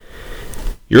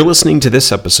You're listening to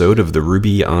this episode of the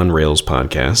Ruby on Rails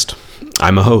podcast.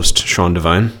 I'm a host, Sean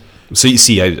Devine. So you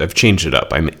see, I've changed it up.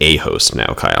 I'm a host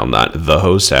now, Kyle, not the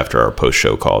host after our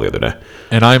post-show call the other day.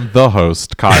 And I'm the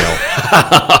host, Kyle.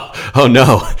 Oh,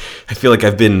 no. I feel like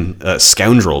I've been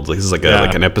scoundreled. This is like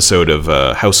an episode of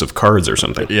House of Cards or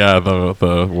something. Yeah,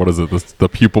 the what is it? The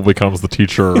pupil becomes the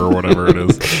teacher or whatever it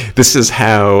is. This is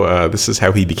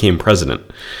how he became president.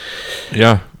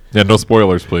 Yeah, no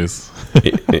spoilers, please.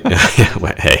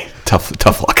 Hey,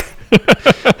 tough luck.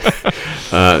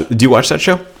 Do you watch that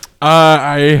show?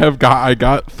 I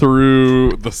got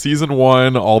through the season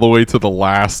 1 all the way to the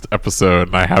last episode,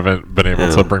 and I haven't been able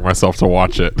to bring myself to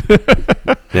watch it.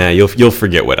 Yeah, you'll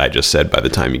forget what I just said by the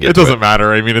time you get to it. It doesn't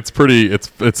matter. I mean, it's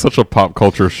such a pop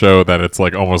culture show that it's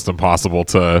like almost impossible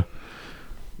to,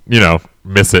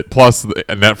 miss it. Plus,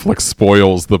 Netflix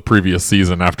spoils the previous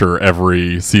season after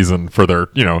every season for their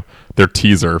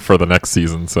teaser for the next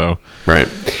season. So right,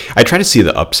 I try to see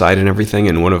the upside in everything,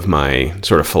 and one of my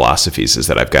sort of philosophies is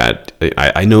that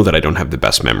I know that I don't have the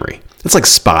best memory. It's like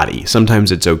spotty.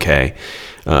 Sometimes it's okay,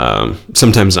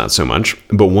 sometimes not so much.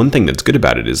 But one thing that's good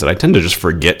about it is that I tend to just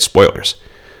forget spoilers.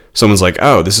 Someone's like,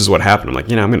 "Oh, this is what happened." I'm like,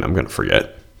 I'm gonna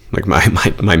forget. Like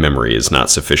my memory is not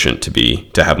sufficient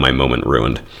to have my moment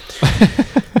ruined.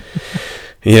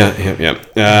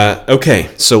 Yeah. Okay,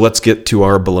 so let's get to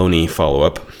our baloney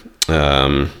follow-up.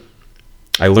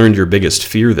 I learned your biggest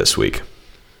fear this week.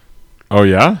 Oh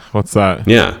yeah? What's that?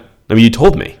 Yeah. I mean, you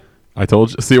told me. I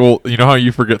told you. See, well, you know how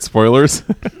you forget spoilers?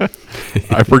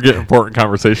 I forget important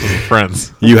conversations with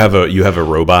friends. You have a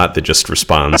robot that just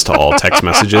responds to all text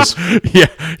messages? Yeah.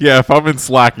 If I'm in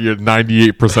Slack, you have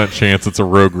 98% chance it's a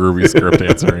Rogue Ruby script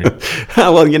answering.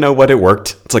 Well, you know what? It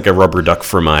worked. It's like a rubber duck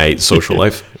for my social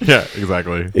life. Yeah,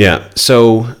 exactly. Yeah.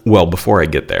 So, before I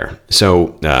get there,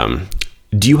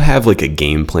 do you have like a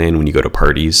game plan when you go to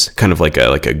parties? Kind of like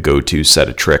a go-to set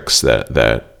of tricks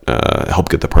that help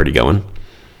get the party going?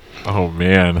 Oh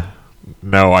man,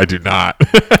 no, I do not.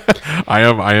 I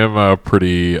am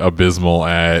pretty abysmal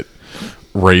at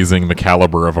raising the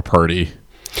caliber of a party.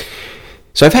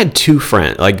 So I've had two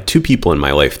people in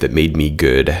my life that made me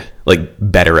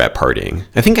better at partying.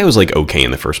 I think I was okay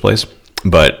in the first place,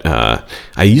 but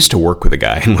I used to work with a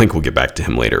guy, and we'll get back to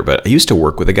him later. But I used to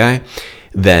work with a guy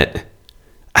that,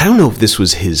 I don't know if this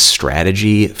was his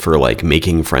strategy for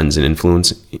making friends and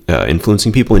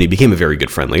influencing people, and he became a very good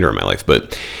friend later in my life,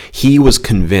 but he was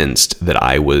convinced that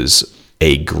I was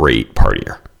a great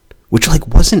partier, which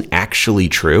wasn't actually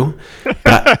true.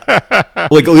 But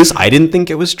at least I didn't think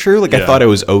it was true. I thought it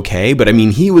was okay, but I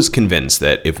mean, he was convinced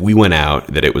that if we went out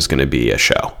that it was going to be a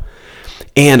show.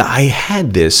 And I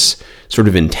had this sort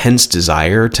of intense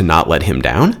desire to not let him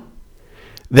down,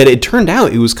 that it turned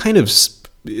out it was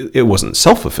it wasn't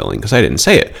self-fulfilling because I didn't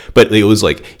say it, but it was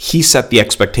he set the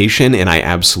expectation and I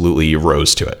absolutely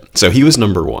rose to it. So he was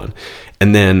number one.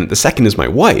 And then the second is my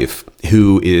wife,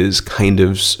 who is kind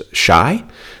of shy.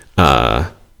 Do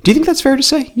you think that's fair to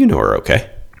say? You know her okay.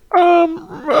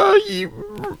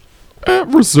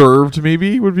 Reserved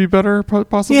maybe would be better,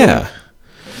 possibly. Yeah.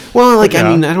 Well, I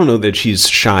mean, I don't know that she's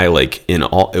shy, I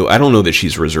don't know that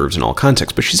she's reserved in all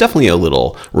contexts, but she's definitely a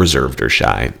little reserved or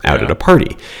shy out at a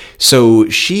party. So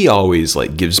she always,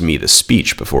 gives me the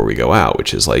speech before we go out,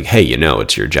 which is hey,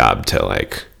 it's your job to,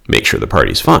 make sure the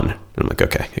party's fun. And I'm like,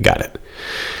 okay, I got it.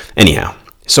 Anyhow,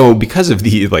 so because of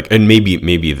the, and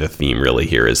maybe the theme really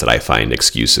here is that I find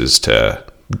excuses to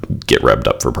get revved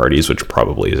up for parties, which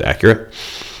probably is accurate.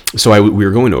 So we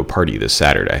were going to a party this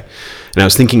Saturday, and I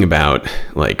was thinking about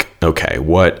okay,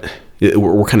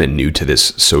 we're kind of new to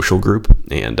this social group,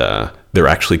 and they're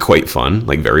actually quite fun,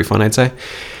 very fun, I'd say.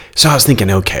 So I was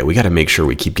thinking, okay, we got to make sure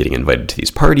we keep getting invited to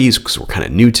these parties because we're kind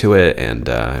of new to it, and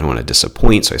I don't want to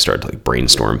disappoint. So I started to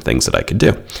brainstorm things that I could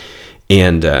do,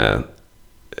 and the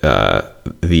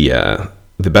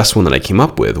best one that I came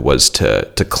up with was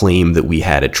to claim that we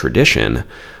had a tradition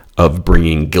of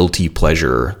bringing guilty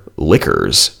pleasure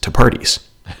liquors to parties.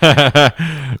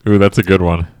 Ooh, that's a good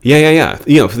one. Yeah.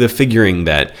 The figuring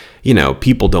that,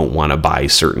 people don't want to buy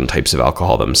certain types of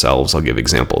alcohol themselves. I'll give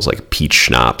examples like peach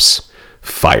schnapps,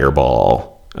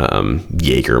 Fireball,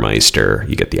 Jägermeister.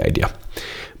 You get the idea.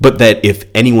 But that if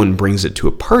anyone brings it to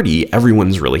a party,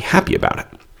 everyone's really happy about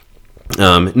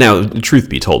it. Now, truth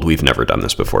be told, we've never done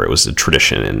this before. It was a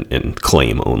tradition and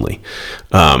claim only.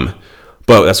 But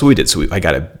that's what we did. So I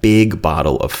got a big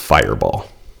bottle of Fireball.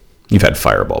 You've had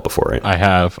Fireball before, right? I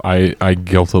have. I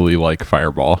guiltily like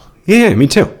Fireball. Yeah, me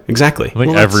too. Exactly. I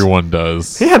think everyone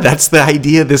does. Yeah, that's the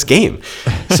idea of this game.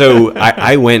 So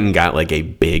I went and got a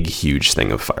big, huge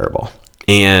thing of Fireball.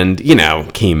 And,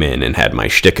 came in and had my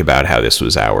shtick about how this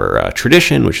was our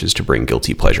tradition, which is to bring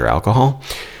guilty pleasure alcohol.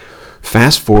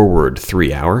 Fast forward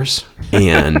 3 hours,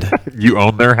 and You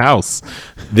own their house.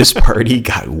 this party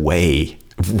got way,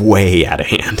 way out of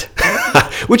hand.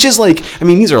 Which is like,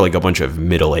 these are like a bunch of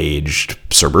middle-aged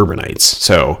suburbanites.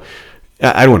 So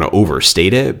I don't want to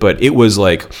overstate it, but it was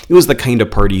the kind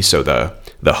of party. So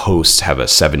the hosts have a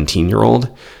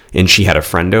 17-year-old, and she had a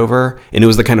friend over, and it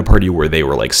was the kind of party where they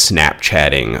were like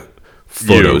Snapchatting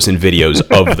photos and videos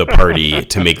of the party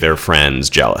to make their friends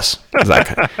jealous.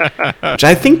 Which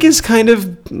I think is kind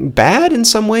of bad in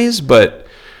some ways, but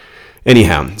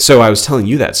anyhow. So I was telling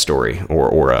you that story,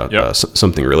 or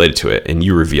something related to it, and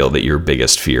you revealed that your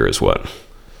biggest fear is what?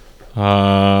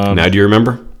 Now, do you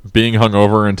remember? Being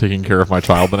hungover and taking care of my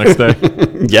child the next day.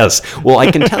 Yes. Well,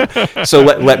 I can tell. So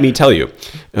let me tell you,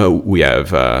 we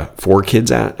have 4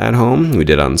 kids at home. We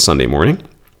did on Sunday morning.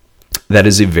 That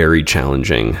is a very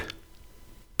challenging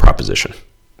proposition.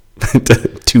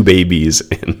 2 babies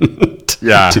and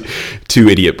two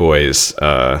idiot boys,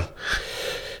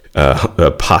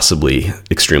 possibly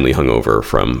extremely hungover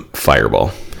from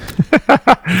Fireball.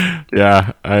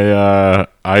 Yeah,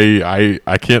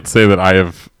 I can't say that I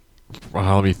have.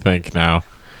 Well, let me think now.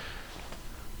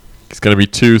 It's going to be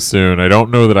too soon. I don't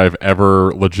know that I've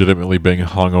ever legitimately been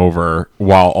hungover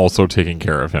while also taking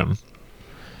care of him.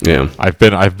 Yeah, I've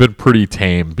been pretty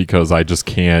tame because I just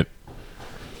can't.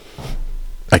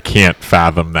 I can't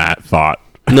fathom that thought.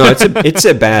 No, it's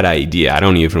a bad idea. I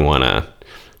don't even want to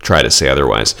try to say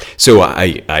otherwise. So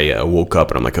I woke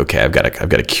up and I'm like, okay, I've got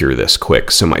to cure this quick.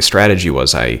 So my strategy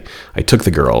was I took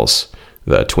the girls,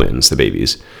 the twins, the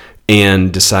babies,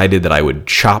 and decided that I would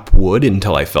chop wood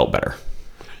until I felt better.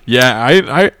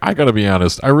 Yeah, I gotta be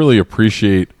honest. I really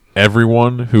appreciate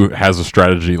everyone who has a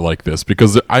strategy like this,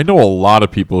 because I know a lot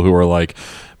of people who are like,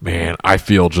 man, I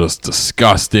feel just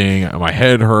disgusting. My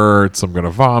head hurts. I'm going to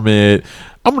vomit.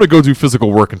 I'm going to go do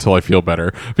physical work until I feel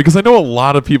better. Because I know a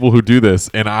lot of people who do this,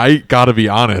 and I got to be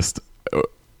honest,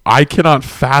 I cannot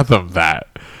fathom that.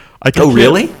 I can't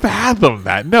really fathom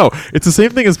that. No, it's the same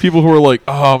thing as people who are like,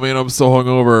 oh man, I'm so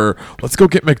hungover. Let's go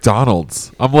get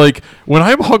McDonald's. I'm like, when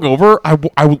I'm hungover,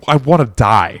 I want to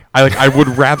die. I would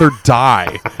rather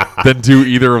die than do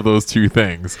either of those two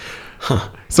things. Huh.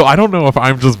 So I don't know if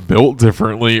I'm just built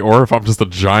differently or if I'm just a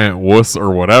giant wuss or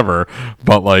whatever.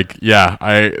 But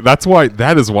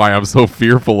that is why I'm so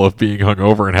fearful of being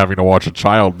hungover and having to watch a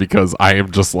child, because I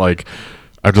am just like,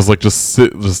 just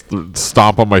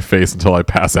stomp on my face until I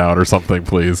pass out or something,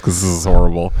 please, because this is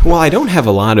horrible. Well, I don't have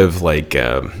a lot of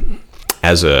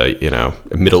as a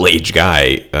middle-aged guy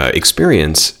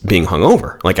experience being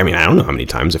hungover. I don't know how many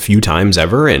times, a few times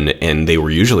ever, and they were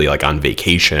usually like on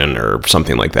vacation or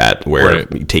something like that, where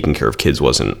taking care of kids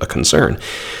wasn't a concern.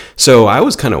 So I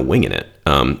was kind of winging it.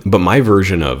 But my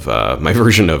version of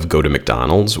go to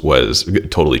McDonald's was a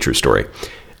totally true story.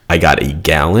 I got a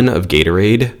gallon of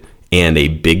Gatorade and a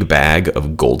big bag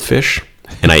of Goldfish,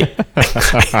 and I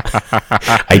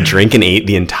I drank and ate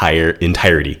the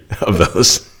entirety of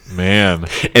those. Man.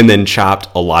 And then chopped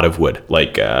a lot of wood.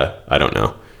 I don't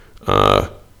know.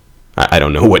 I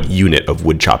don't know what unit of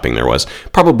wood chopping there was.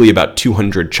 Probably about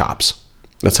 200 chops.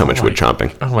 That's how much wood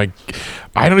chopping. Oh my!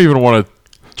 I don't even want to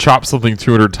chop something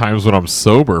 200 times when I'm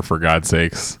sober, for God's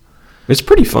sakes. It's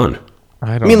pretty fun.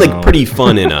 I don't know. Pretty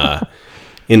fun in a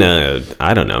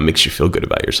I don't know, makes you feel good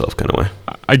about yourself kind of way.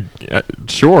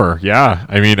 Sure, yeah.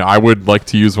 I would like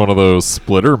to use one of those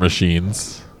splitter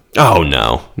machines. Oh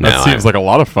no! That seems like a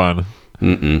lot of fun.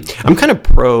 I'm kind of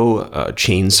pro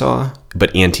chainsaw,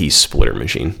 but anti splitter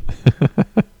machine.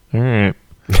 All right.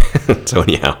 So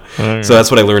anyhow, so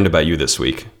that's what I learned about you this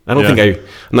week. I don't think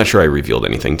I'm not sure I revealed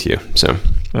anything to you. So,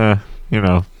 or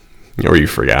you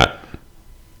forgot.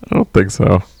 I don't think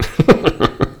so.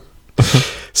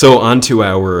 So onto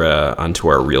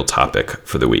our real topic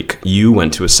for the week. You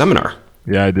went to a seminar.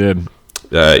 Yeah, I did.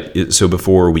 So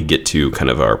before we get to kind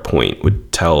of our point,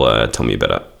 would tell me a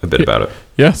bit about it.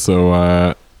 Yeah. So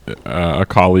a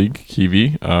colleague,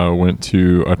 Kiwi, went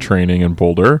to a training in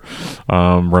Boulder,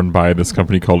 run by this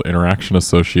company called Interaction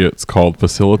Associates, called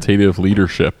Facilitative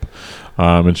Leadership.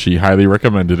 And she highly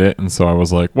recommended it. And so I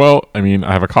was like, well, I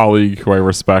have a colleague who I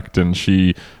respect, and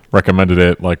she recommended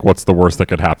it. Like, what's the worst that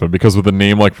could happen? Because with a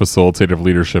name like Facilitative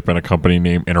Leadership and a company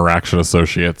named Interaction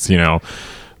Associates,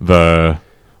 the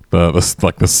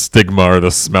stigma or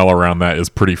the smell around that is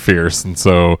pretty fierce. And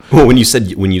so, well, when you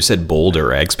said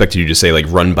Boulder, I expected you to say like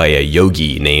run by a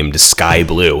yogi named Sky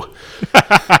Blue.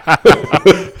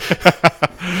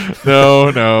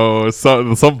 No.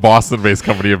 Some Boston-based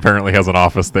company apparently has an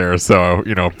office there. So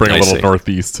bring a little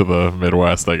northeast to the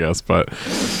Midwest, I guess. But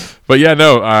But yeah,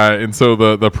 no. And so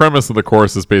the premise of the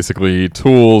course is basically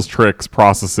tools, tricks,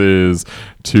 processes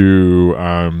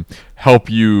to help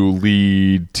you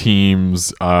lead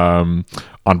teams on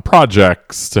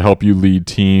projects, to help you lead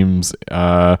teams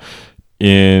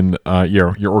in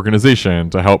your organization,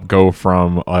 to help go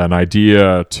from an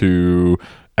idea to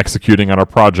executing on a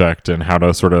project, and how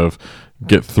to sort of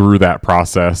get through that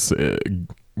process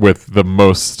with the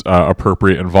most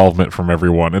appropriate involvement from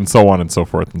everyone, and so on and so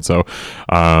forth. And so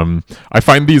I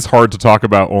find these hard to talk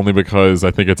about only because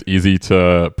I think it's easy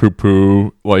to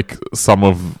poo-poo like some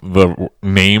of the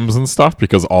names and stuff,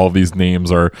 because all of these names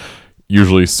are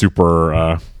usually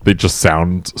super they just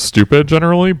sound stupid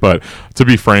generally. But to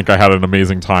be frank, I had an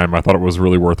amazing time. I thought it was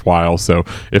really worthwhile. So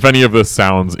if any of this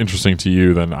sounds interesting to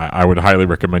you, then I would highly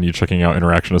recommend you checking out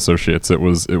Interaction Associates. It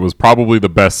was probably the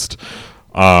best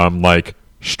like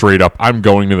straight up I'm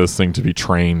going to this thing to be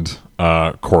trained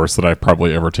course that I've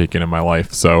probably ever taken in my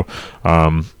life. So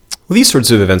well, these sorts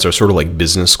of events are sort of like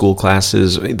business school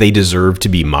classes. They deserve to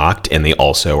be mocked, and they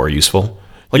also are useful.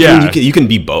 Like, yeah. I mean, you can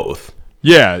be both.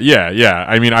 Yeah.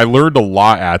 I mean, I learned a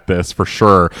lot at this for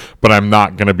sure, but I'm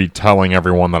not going to be telling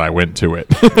everyone that I went to it.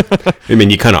 I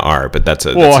mean, you kind of are, but that's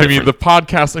well, I mean, the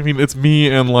podcast, I mean, it's me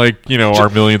and like, you know, our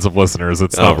millions of listeners.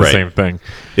 It's not the same thing.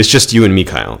 It's just you and me,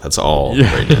 Kyle. That's all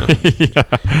right now.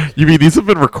 Yeah. You mean these have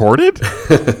been recorded?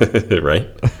 Right.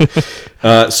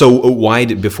 So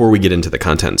before we get into the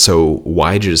content, so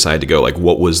why did you decide to go? Like,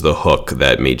 what was the hook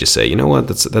that made you say, you know what,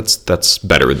 that's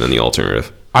better than the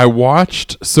alternative? I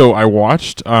watched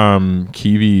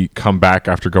Kiwi come back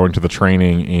after going to the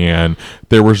training, and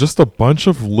there was just a bunch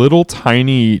of little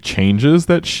tiny changes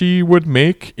that she would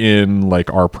make in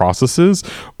like our processes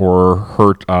or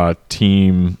her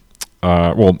team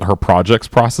her projects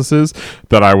processes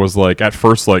that I was like, at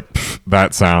first, like,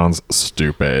 that sounds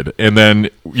stupid. And then,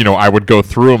 you know, I would go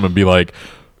through them and be like,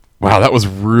 wow, that was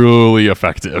really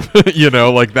effective. You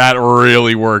know, like that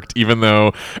really worked, even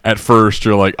though at first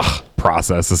you're like,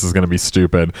 process, this is going to be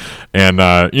stupid. And,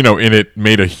 you know, and it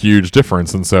made a huge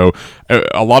difference. And so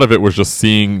a lot of it was just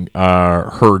seeing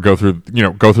her go through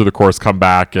the course, come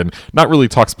back, and not really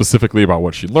talk specifically about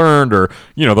what she learned, or,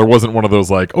 you know, there wasn't one of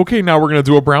those like, okay, now we're going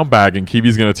to do a brown bag and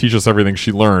Kiwi's going to teach us everything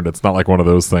she learned. It's not like one of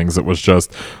those things. It was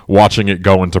just watching it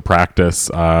go into practice.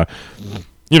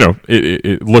 You know,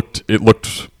 it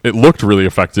looked really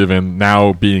effective, and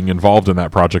now being involved in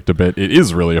that project a bit, it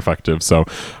is really effective. So,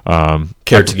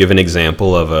 care to give an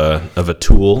example of a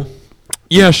tool?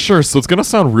 Yeah, sure. So it's going to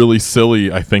sound really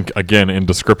silly, I think, again, in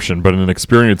description, but in an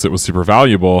experience, it was super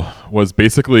valuable. Was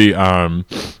basically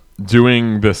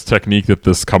doing this technique that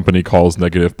this company calls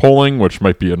negative polling, which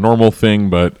might be a normal thing,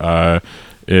 but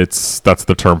that's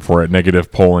the term for it, negative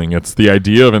polling. It's the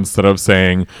idea of, instead of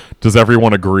saying, does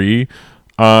everyone agree?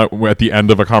 At the end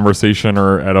of a conversation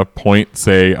or at a point,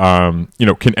 say, you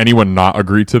know, can anyone not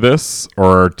agree to this?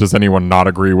 Or does anyone not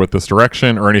agree with this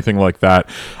direction, or anything like that?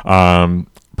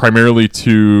 Primarily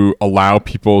to allow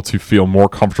people to feel more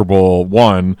comfortable,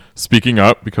 one, speaking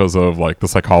up, because of like the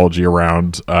psychology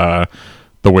around the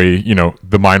way, you know,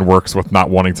 the mind works with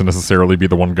not wanting to necessarily be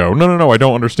the one go, no, I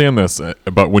don't understand this.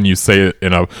 But when you say it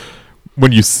in a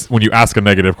when you ask a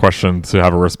negative question, to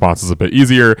have a response is a bit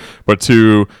easier. But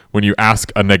two, when you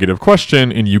ask a negative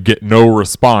question and you get no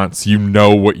response, you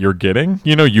know what you're getting.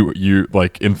 You know, you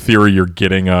like, in theory, you're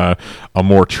getting a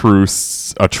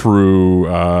true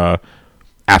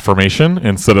affirmation,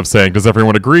 instead of saying, does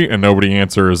everyone agree? And nobody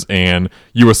answers, and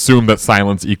you assume that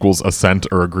silence equals assent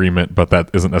or agreement, but that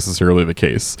isn't necessarily the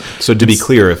case. So to be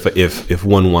clear, if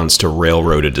one wants to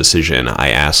railroad a decision, I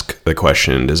ask the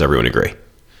question, does everyone agree?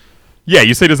 Yeah,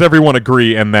 you say, does everyone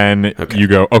agree? And then you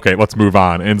go, okay, let's move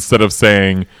on. Instead of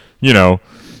saying, you know,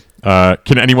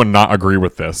 can anyone not agree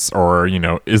with this? Or, you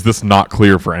know, is this not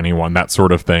clear for anyone? That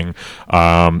sort of thing.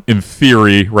 In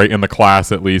theory, right, in the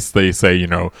class at least, they say, you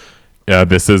know,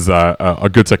 this is a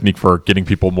good technique for getting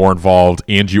people more involved,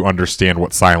 and you understand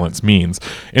what silence means.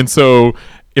 And so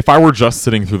if I were just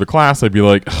sitting through the class, I'd be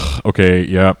like, okay,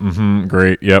 yeah,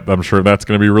 great, yep, I'm sure that's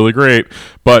going to be really great.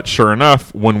 But sure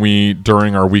enough,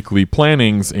 during our weekly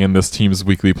plannings and this team's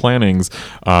weekly plannings,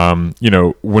 you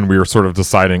know, when we were sort of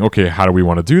deciding, okay, how do we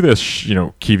want to do this? You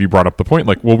know, Kiwi brought up the point,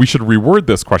 like, well, we should reword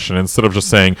this question. Instead of just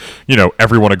saying, you know,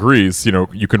 everyone agrees, you know,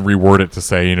 you can reword it to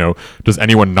say, you know, does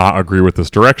anyone not agree with this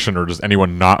direction? Or does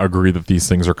anyone not agree that these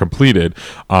things are completed?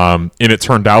 And it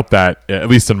turned out that, at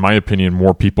least in my opinion,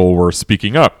 more people were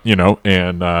speaking up, you know,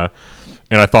 and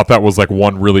I thought that was like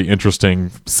one really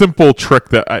interesting, simple trick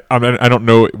that I don't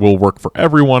know it will work for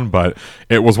everyone, but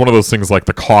it was one of those things, like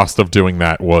the cost of doing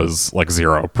that was like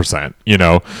 0%, you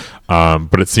know,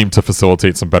 but it seemed to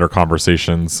facilitate some better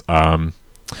conversations.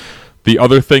 The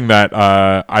other thing that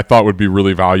I thought would be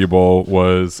really valuable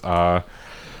was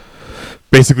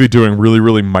basically doing really,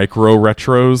 really micro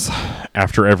retros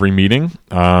after every meeting.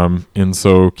 And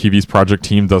so Kiwi's project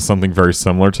team does something very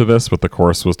similar to this, but the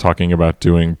course was talking about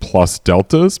doing plus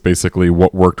deltas, basically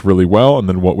what worked really well, and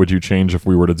then what would you change if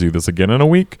we were to do this again in a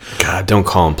week. God, don't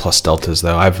call them plus deltas,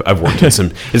 though. I've worked in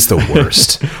some, it's the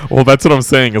worst. Well, that's what I'm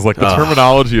saying is like the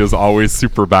terminology is always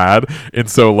super bad. And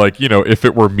so like, you know, if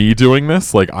it were me doing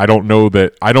this, like, I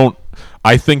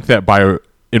think that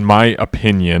in my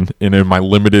opinion, and in my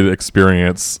limited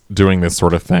experience doing this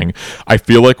sort of thing, I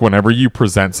feel like whenever you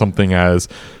present something as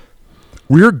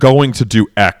we're going to do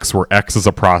X, where X is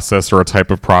a process or a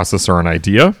type of process or an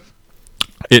idea,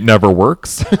 it never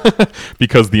works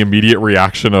because the immediate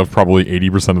reaction of probably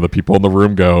 80% of the people in the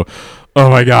room go, oh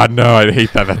my God, no, I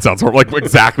hate that. That sounds horrible. Like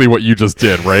exactly what you just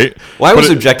did, right? Well, I was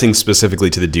objecting specifically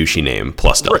to the douchey name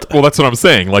plus delta. Right. Well, that's what I'm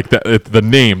saying. Like the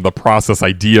name, the process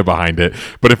idea behind it.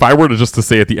 But if I were to just to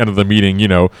say at the end of the meeting, you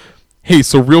know, hey,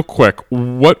 so real quick,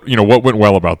 what went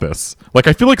well about this? Like,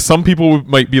 I feel like some people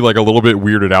might be like a little bit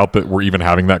weirded out that we're even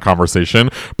having that conversation,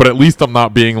 but at least I'm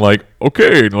not being like,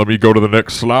 okay, let me go to the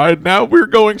next slide. Now we're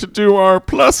going to do our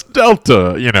plus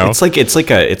delta, you know? It's like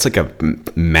a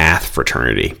math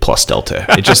fraternity plus delta.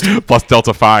 It just plus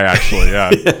delta phi, actually, yeah.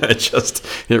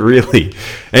 it really,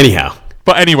 anyhow.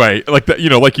 But anyway, like that,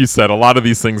 you know, like you said, a lot of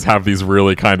these things have these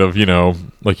really kind of, you know,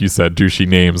 like you said, douchey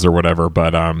names or whatever.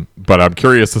 But I'm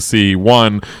curious to see,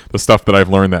 one, the stuff that I've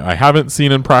learned that I haven't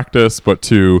seen in practice, but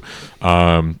two,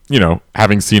 you know,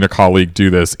 having seen a colleague do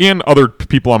this and other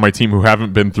people on my team who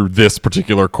haven't been through this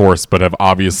particular course, but have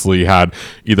obviously had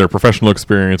either professional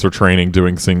experience or training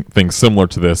doing things similar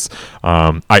to this.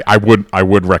 I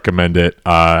would recommend it.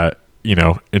 You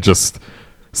know, it just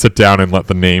sit down and let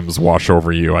the names wash over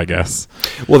you, I guess.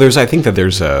 Well, I think that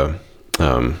there's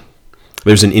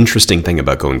an interesting thing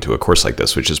about going to a course like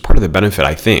this, which is part of the benefit,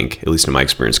 I think, at least in my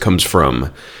experience, comes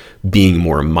from being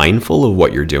more mindful of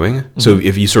what you're doing. Mm-hmm. So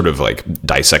if you sort of like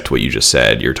dissect what you just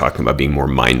said, you're talking about being more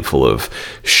mindful of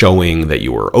showing that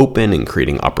you are open and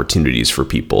creating opportunities for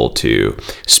people to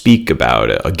speak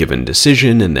about a given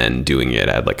decision and then doing it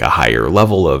at like a higher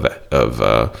level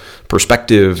of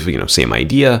perspective, you know, same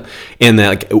idea. And that,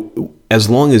 like,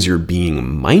 as long as you're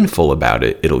being mindful about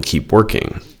it, it'll keep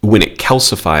working. When it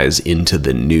calcifies into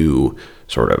the new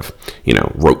sort of, you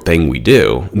know, rote thing we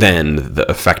do, then the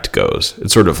effect goes.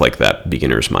 It's sort of like that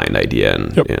beginner's mind idea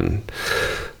in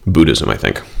Buddhism, I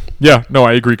think. Yeah, no,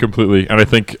 I agree completely. And I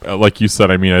think, like you said,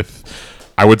 I mean,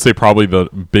 I would say probably the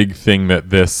big thing that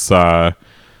this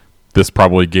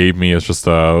probably gave me is just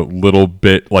a little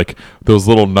bit like those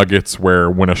little nuggets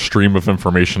where when a stream of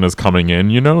information is coming in,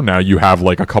 you know, now you have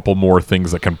like a couple more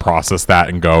things that can process that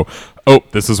and go, oh,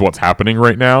 this is what's happening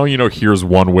right now. You know, here's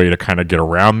one way to kind of get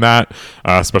around that,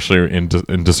 especially in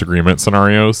disagreement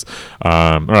scenarios.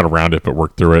 Not around it, but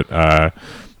work through it.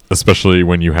 Especially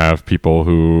when you have people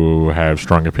who have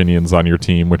strong opinions on your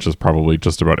team, which is probably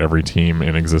just about every team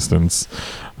in existence.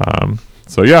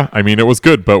 So yeah, I mean, it was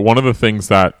good. But one of the things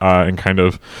that, in kind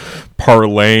of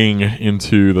parlaying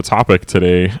into the topic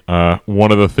today,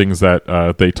 one of the things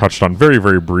that they touched on very,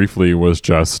 very briefly was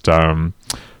just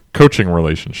coaching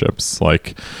relationships.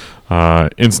 Like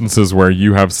instances where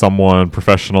you have someone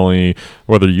professionally,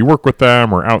 whether you work with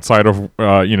them or outside of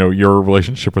you know, your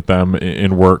relationship with them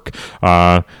in work,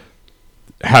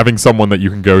 having someone that you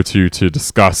can go to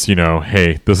discuss, you know,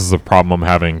 hey, this is a problem I'm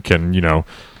having. Can, you know,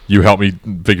 you help me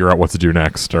figure out what to do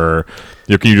next, or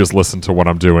you know, can you just listen to what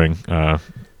I'm doing?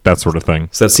 That sort of thing.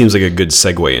 So that seems like a good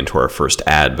segue into our first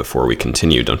ad before we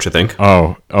continue, don't you think?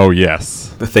 Oh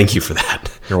yes. Thank you for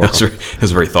that. You're welcome. That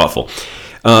was very thoughtful.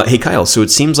 Hey, Kyle, so it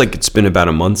seems like it's been about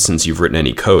a month since you've written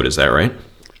any code. Is that right?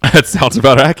 That sounds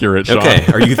about accurate, Sean. Okay.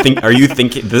 Are you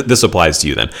thinking this applies to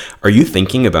you then? Are you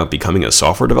thinking about becoming a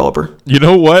software developer? You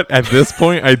know what? At this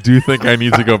point, I do think I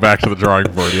need to go back to the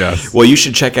drawing board. Yes. Well, you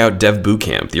should check out Dev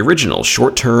Bootcamp, the original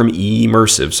short-term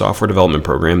immersive software development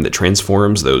program that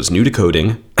transforms those new to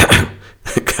coding.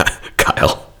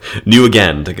 Kyle. New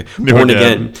again. Born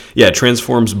again. Yeah,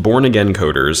 transforms born again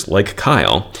coders like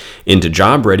Kyle into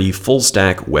job-ready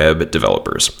full-stack web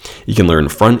developers. You can learn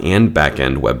front and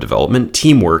back-end web development,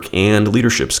 teamwork, and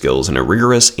leadership skills in a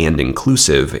rigorous and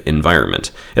inclusive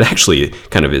environment. It actually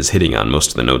kind of is hitting on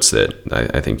most of the notes that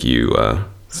I think you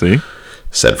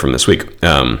said from this week.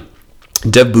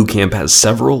 Dev Bootcamp has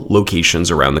several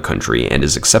locations around the country and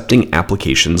is accepting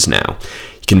applications now.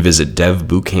 You can visit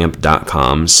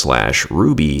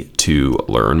devbootcamp.com/Ruby to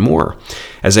learn more.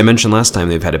 As I mentioned last time,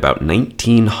 they've had about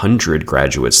 1,900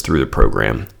 graduates through the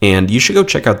program, and you should go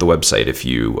check out the website if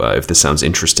this sounds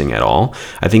interesting at all.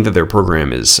 I think that their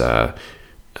program is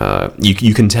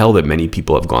you can tell that many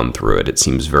people have gone through it. It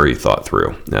seems very thought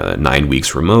through. 9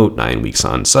 weeks remote, 9 weeks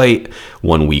on site,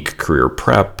 1 week career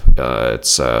prep.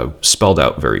 It's spelled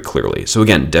out very clearly. So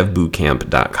again,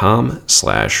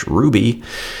 devbootcamp.com/Ruby.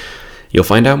 You'll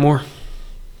find out more.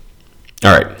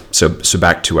 All right. So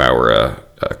back to our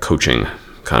coaching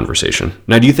conversation.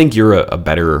 Now, do you think you're a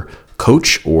better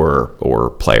coach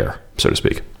or player, so to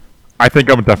speak? I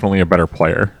think I'm definitely a better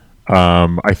player.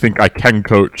 I think I can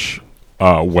coach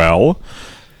well,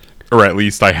 or at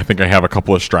least I think I have a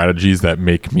couple of strategies that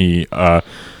make me,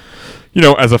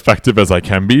 as effective as I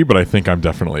can be. But I think I'm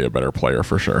definitely a better player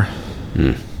for sure.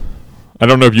 I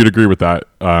don't know if you'd agree with that,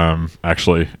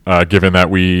 actually, given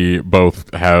that we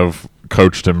both have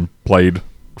coached and played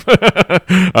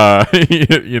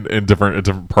in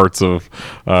different parts of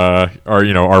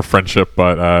our friendship,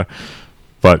 but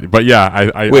yeah,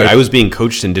 I was being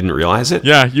coached and didn't realize it.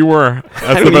 Yeah, you were.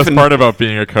 That's the best part about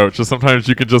being a coach. Is sometimes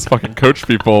you can just fucking coach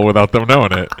people without them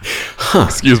knowing it. Huh.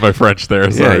 Excuse my French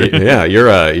there. Sorry. Yeah, you're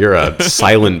a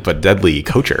silent but deadly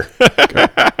coacher.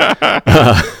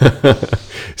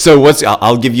 So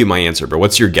I'll give you my answer, but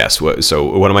what's your guess? What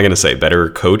am I going to say? Better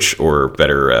coach or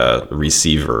better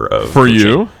receiver of for coaching?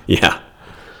 You? Yeah.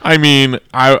 I mean,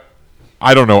 I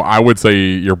don't know. I would say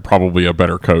you're probably a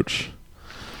better coach.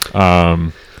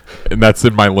 And that's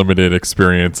in my limited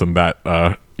experience and that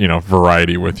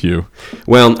variety with you.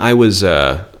 Well, I was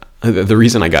the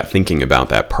reason I got thinking about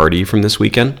that party from this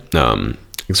weekend.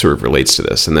 It sort of relates to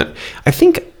this, and that I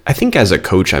think as a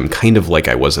coach, I'm kind of like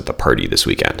I was at the party this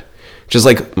weekend. Just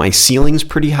like my ceiling's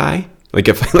pretty high. Like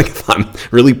if I'm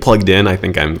really plugged in, I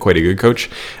think I'm quite a good coach.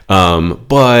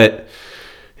 But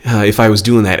if I was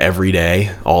doing that every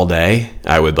day, all day,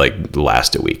 I would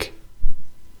last a week.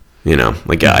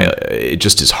 It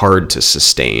just is hard to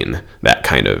sustain that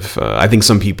kind of. I think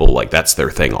some people that's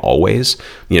their thing always.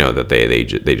 That they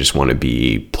just want to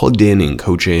be plugged in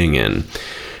coaching and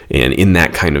in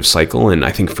that kind of cycle. And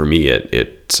I think for me,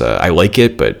 I like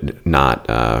it, but not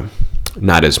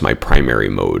as my primary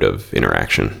mode of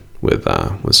interaction with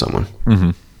someone.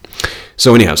 Mm-hmm.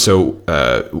 So anyhow,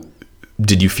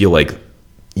 did you feel like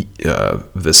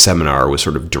the seminar was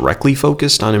sort of directly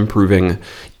focused on improving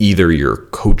either your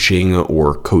coaching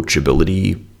or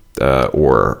coachability,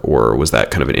 or was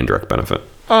that kind of an indirect benefit?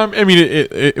 I mean,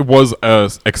 it was a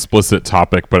explicit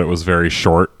topic, but it was very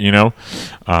short, and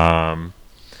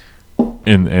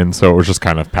so it was just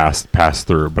kind of passed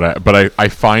through. But I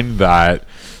find that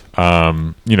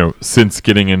since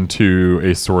getting into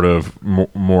a sort of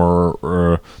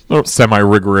more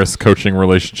semi-rigorous coaching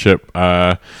relationship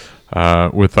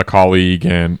with a colleague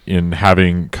and in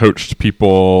having coached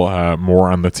people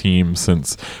more on the team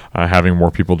since having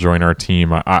more people join our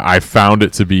team, I found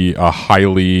it to be a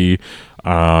highly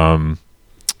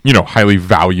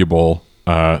valuable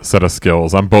set of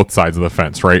skills on both sides of the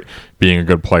fence, right? Being a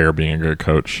good player, being a good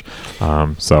coach.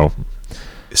 So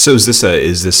is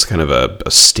this kind of a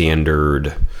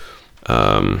standard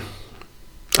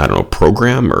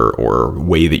program or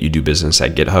way that you do business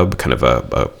at GitHub, kind of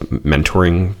a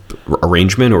mentoring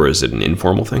arrangement, or is it an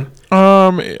informal thing?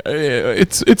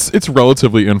 It's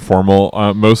relatively informal.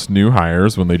 Most new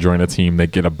hires, when they join a team, they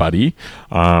get a buddy,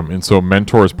 and so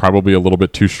mentor is probably a little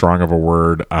bit too strong of a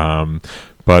word.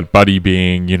 But buddy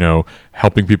being,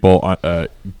 helping people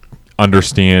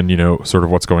understand, sort of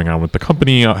what's going on with the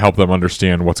company, help them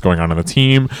understand what's going on in the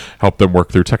team, help them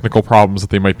work through technical problems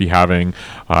that they might be having,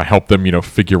 help them,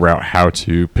 figure out how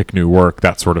to pick new work,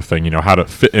 that sort of thing, how to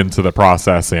fit into the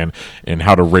process and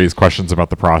how to raise questions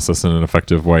about the process in an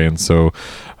effective way. And so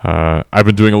I've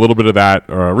been doing a little bit of that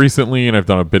recently, and I've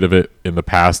done a bit of it in the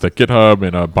past at GitHub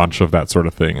and a bunch of that sort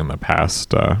of thing in the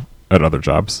past at other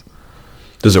jobs.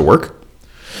 Does it work?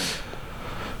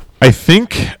 I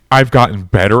think I've gotten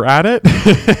better at it.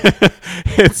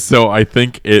 And so I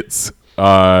think it's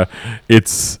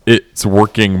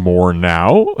working more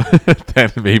now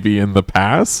than maybe in the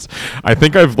past. I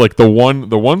think I've the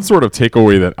one sort of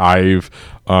takeaway that I've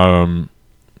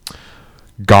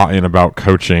gotten about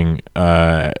coaching,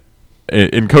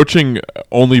 in coaching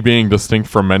only being distinct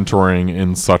from mentoring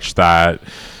in such that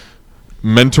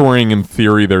mentoring in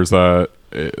theory there's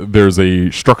a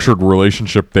structured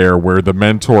relationship there where the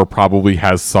mentor probably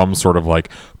has some sort of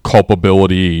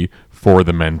culpability for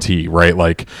the mentee, right?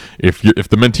 If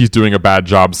the mentee's doing a bad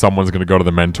job, someone's going to go to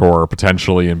the mentor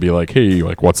potentially and be like, hey,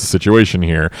 what's the situation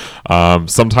here?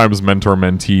 Sometimes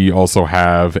mentor-mentee also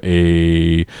have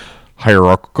a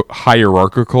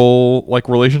hierarchical like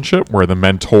relationship where the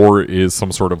mentor is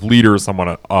some sort of leader,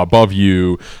 someone above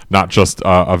you, not just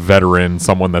a veteran,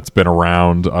 someone that's been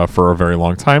around for a very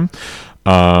long time.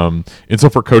 And so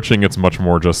for coaching, it's much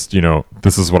more just,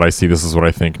 this is what I see, this is what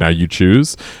I think, now you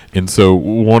choose. And so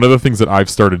one of the things that I've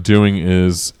started doing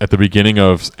is at the beginning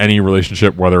of any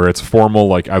relationship, whether it's formal,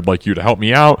 like I'd like you to help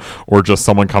me out, or just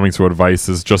someone coming to advice,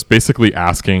 is just basically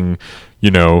asking,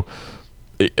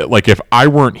 like if I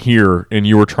weren't here and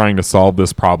you were trying to solve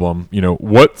this problem,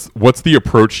 what's the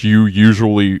approach you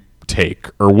usually take,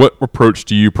 or what approach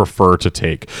do you prefer to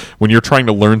take when you're trying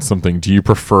to learn something? Do you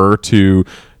prefer to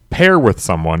pair with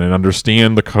someone and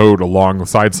understand the code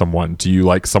alongside someone? Do you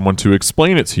like someone to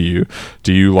explain it to you?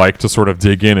 Do you like to sort of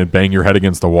dig in and bang your head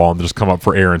against the wall and just come up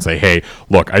for air and say, hey,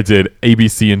 look, I did A, B,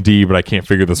 C, and D, but I can't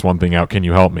figure this one thing out. Can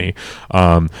you help me?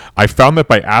 I found that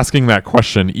by asking that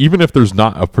question, even if there's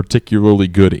not a particularly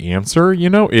good answer,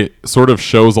 it sort of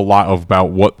shows a lot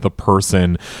about what the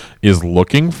person is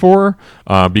looking for,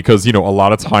 because a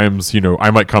lot of times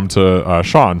I might come to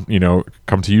Sean,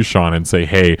 come to you, Sean, and say,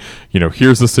 hey,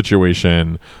 here's the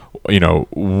situation,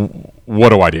 what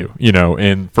do I do?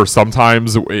 And for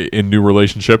sometimes in new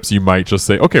relationships, you might just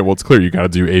say, okay, well, it's clear you got to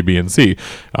do A, B, and C.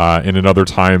 And in other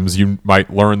times, you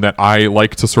might learn that I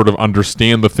like to sort of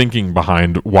understand the thinking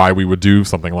behind why we would do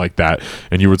something like that.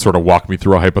 And you would sort of walk me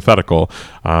through a hypothetical.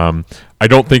 I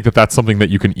don't think that that's something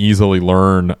that you can easily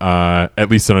learn, at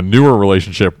least in a newer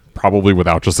relationship, probably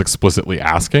without just explicitly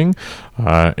asking.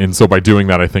 And so by doing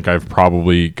that, I think I've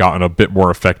probably gotten a bit more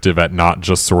effective at not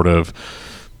just sort of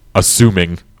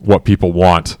assuming what people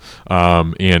want,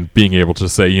 and being able to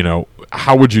say,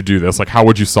 how would you do this? Like, how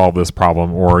would you solve this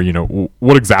problem? Or,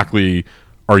 what exactly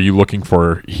are you looking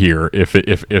for here? If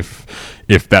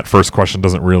that first question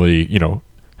doesn't really,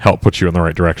 help put you in the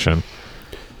right direction.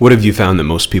 What have you found that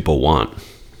most people want?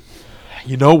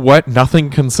 You know what? Nothing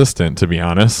consistent, to be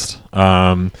honest.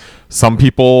 Some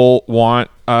people want,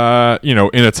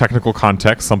 in a technical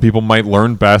context, some people might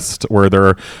learn best where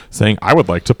they're saying, I would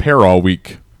like to pair all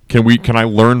week. Can I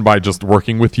learn by just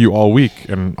working with you all week?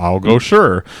 And I'll go,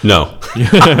 sure. No.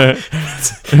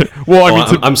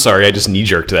 Well, I'm sorry. I just knee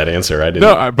jerked that answer. I didn't.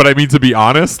 No, but I mean, to be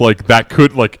honest, like that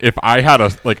could, like, if I had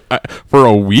for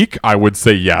a week, I would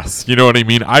say yes. You know what I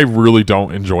mean? I really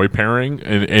don't enjoy pairing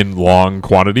in long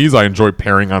quantities. I enjoy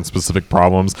pairing on specific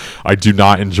problems. I do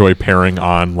not enjoy pairing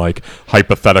on like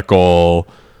hypothetical.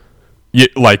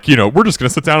 We're just going to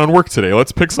sit down and work today.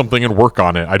 Let's pick something and work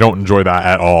on it. I don't enjoy that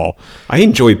at all. I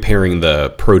enjoy pairing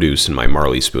the produce in my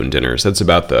Marley Spoon dinners. That's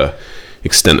about the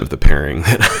extent of the pairing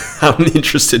that I'm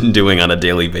interested in doing on a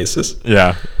daily basis.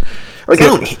 Yeah. Like,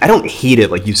 I don't hate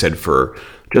it, like you said, for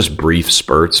just brief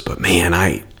spurts, but man,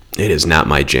 it is not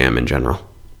my jam in general.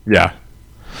 Yeah.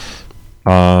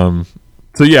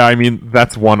 So yeah, I mean,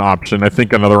 that's one option. I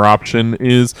think another option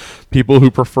is people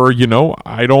who prefer,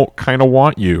 I don't kind of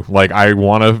want you. Like, I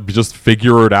want to just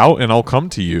figure it out and I'll come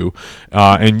to you.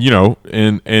 And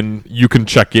you can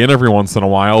check in every once in a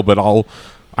while, but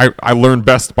I learn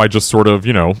best by just sort of,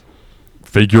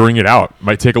 figuring it out.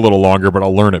 Might take a little longer, but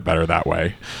I'll learn it better that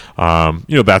way.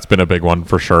 That's been a big one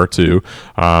for sure too.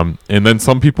 And then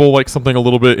some people like something a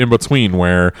little bit in between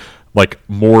where, like,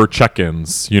 more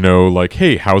check-ins, like,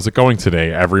 hey, how's it going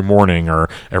today, every morning or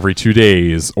every 2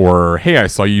 days, or hey, I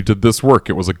saw you did this work,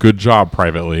 it was a good job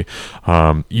privately.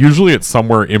 Usually it's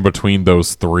somewhere in between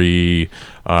those three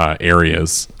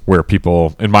areas where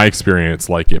people, in my experience,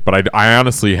 like it. But I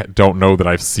honestly don't know that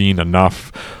I've seen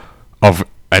enough of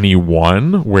any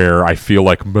one where I feel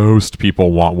like most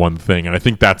people want one thing. And I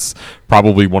think that's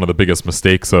probably one of the biggest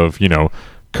mistakes of,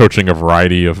 coaching a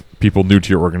variety of people new to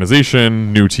your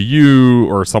organization, new to you,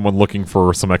 or someone looking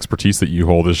for some expertise that you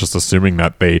hold, is just assuming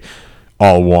that they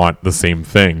all want the same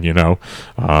thing, No,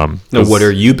 what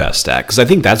are you best at? Because I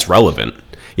think that's relevant.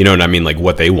 You know what I mean? Like,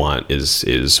 what they want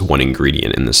is one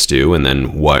ingredient in the stew, and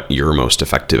then what you're most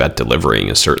effective at delivering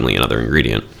is certainly another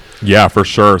ingredient. Yeah, for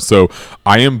sure. So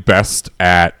I am best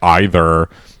at either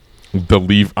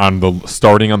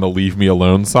starting on the leave me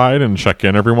alone side and check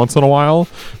in every once in a while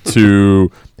to,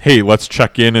 hey, let's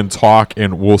check in and talk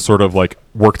and we'll sort of like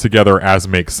work together as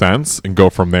makes sense and go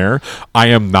from there. I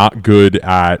am not good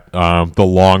at the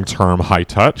long-term high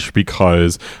touch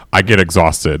because I get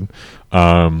exhausted.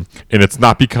 And it's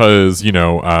not because,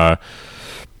 I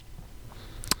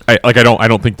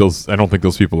don't think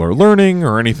those people are learning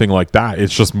or anything like that.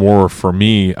 It's just more for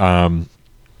me.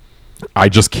 I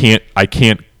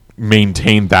can't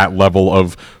maintain that level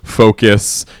of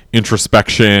focus,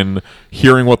 introspection,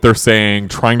 hearing what they're saying,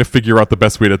 trying to figure out the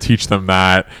best way to teach them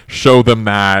that, show them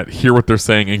that, hear what they're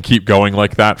saying, and keep going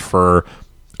like that for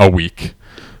a week.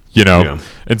 you know? Yeah.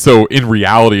 And so in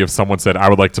reality, if someone said, I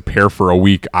would like to pair for a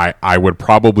week, I would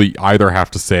probably either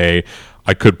have to say,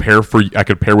 I could pair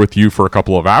with you for a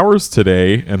couple of hours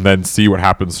today and then see what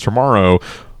happens tomorrow.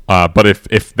 But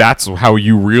if that's how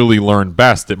you really learn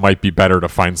best, it might be better to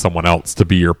find someone else to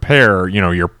be your pair, you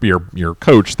know, your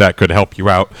coach that could help you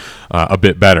out a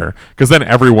bit better. Because then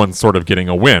everyone's sort of getting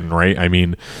a win, right? I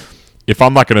mean, if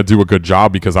I'm not going to do a good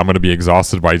job because I'm going to be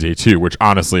exhausted by day 2, which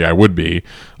honestly I would be,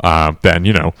 then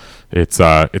you know it's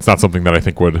not something that I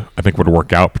think would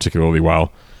work out particularly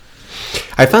well.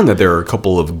 I found that there are a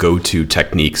couple of go-to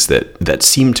techniques that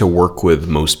seem to work with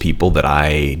most people that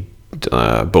I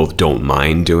both don't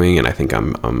mind doing, and I think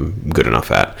I'm good enough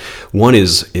at. One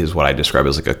is what I describe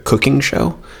as like a cooking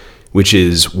show, which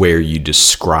is where you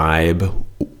describe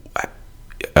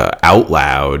out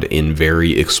loud in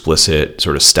very explicit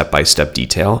sort of step-by-step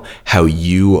detail how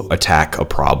you attack a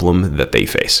problem that they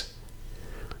face.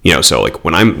 You know, so like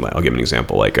I'll give an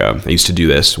example. Like I used to do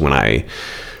this when I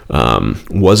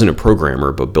wasn't a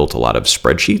programmer but built a lot of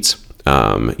spreadsheets.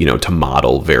 You know, to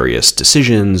model various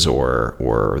decisions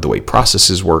or the way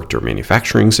processes worked or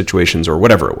manufacturing situations or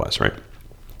whatever it was, right?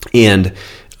 And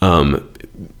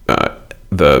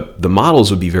the models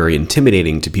would be very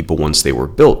intimidating to people once they were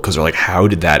built because they're like, how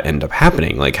did that end up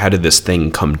happening? Like, how did this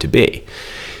thing come to be?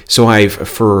 So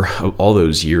for all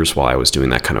those years while I was doing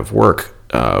that kind of work,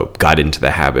 got into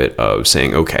the habit of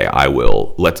saying, okay,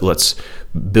 let's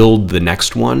build the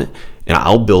next one, and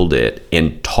I'll build it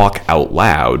and talk out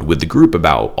loud with the group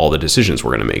about all the decisions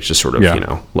we're going to make. Just sort of, you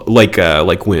know,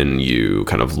 like when you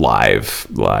kind of live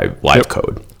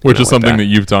code, which is something that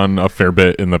you've done a fair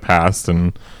bit in the past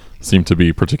and seem to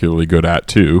be particularly good at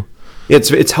too.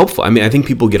 It's helpful. I mean, I think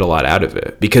people get a lot out of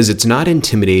it because it's not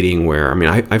intimidating where, I mean,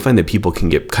 I find that people can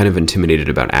get kind of intimidated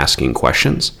about asking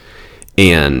questions.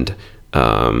 And,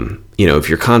 you know, if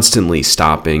you're constantly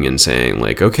stopping and saying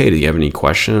like, okay, do you have any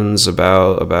questions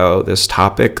about this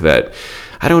topic that,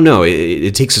 I don't know,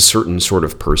 it takes a certain sort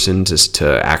of person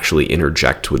to actually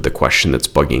interject with the question that's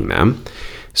bugging them.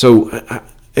 So,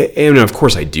 and of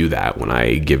course I do that when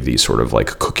I give these sort of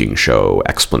like cooking show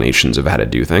explanations of how to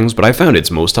do things, but I found it's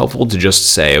most helpful to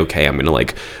just say, okay, I'm going to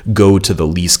like go to the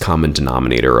least common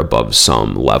denominator above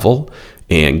some level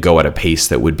and go at a pace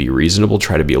that would be reasonable,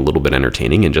 try to be a little bit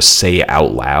entertaining, and just say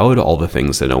out loud all the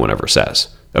things that no one ever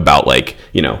says about, like,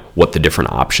 you know, what the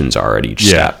different options are at each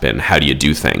step and how do you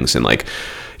do things, and like,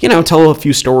 you know, tell a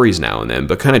few stories now and then,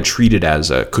 but kind of treat it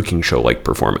as a cooking show like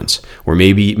performance, where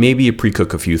maybe you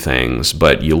pre-cook a few things,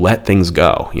 but you let things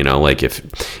go. You know, like if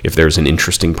there's an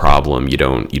interesting problem, you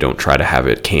don't try to have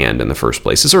it canned in the first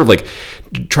place. It's sort of like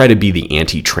try to be the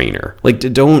anti-trainer. Like,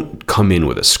 don't come in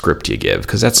with a script you give,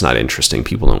 because that's not interesting.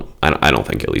 People don't. I don't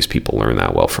think at least people learn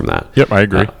that well from that. Yep, I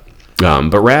agree.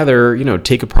 But rather, you know,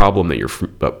 take a problem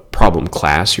that a problem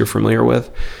class you're familiar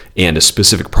with and a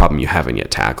specific problem you haven't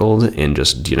yet tackled, and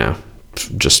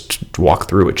just walk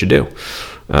through what you do.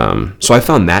 So I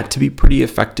found that to be pretty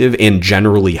effective and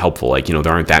generally helpful. Like, you know,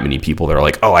 there aren't that many people that are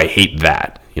like, oh, I hate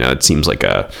that. You know, it seems like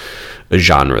a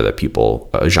genre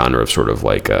of sort of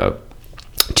like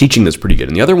teaching that's pretty good.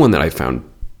 And the other one that I found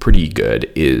pretty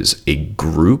good is a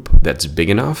group that's big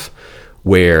enough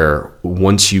where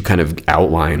once you kind of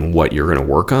outline what you're going to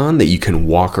work on, that you can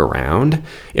walk around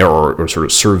or sort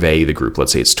of survey the group.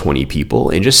 Let's say it's 20 people,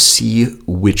 and just see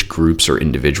which groups or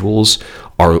individuals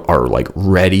are like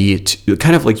ready to,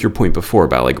 kind of like your point before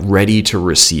about like ready to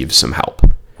receive some help.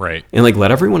 Right. And like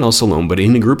let everyone else alone. But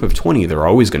in a group of 20, there are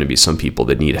always going to be some people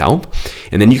that need help.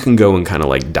 And then you can go and kind of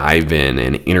like dive in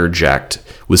and interject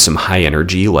with some high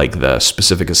energy, like the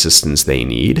specific assistance they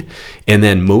need. And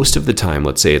then most of the time,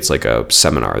 let's say it's like a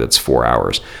seminar that's 4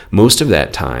 hours. Most of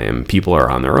that time, people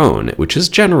are on their own, which is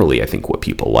generally, I think, what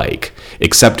people like.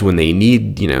 Except when they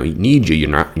need you, you're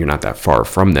not that far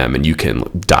from them, and you can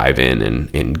dive in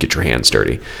and get your hands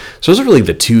dirty. So those are really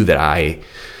the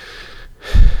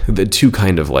two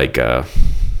kind of like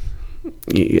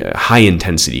high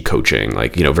intensity coaching,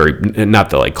 like, you know, very, not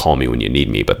the like call me when you need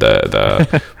me, but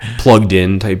the plugged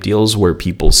in type deals where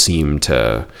people seem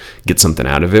to get something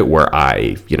out of it, where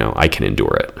I can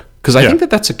endure it, because I think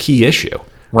that's a key issue,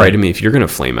 right? I mean, if you're going to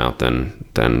flame out, then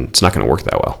it's not going to work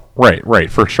that well. Right,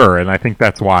 for sure. And I think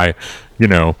that's why, you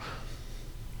know,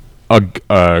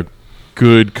 a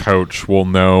good coach will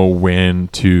know when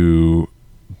to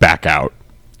back out,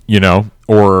 you know,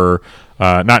 or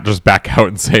not just back out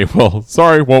and say, well,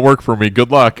 sorry, won't work for me,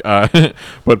 good luck,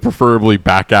 but preferably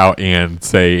back out and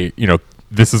say, you know,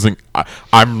 this isn't,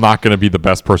 I'm not going to be the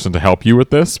best person to help you with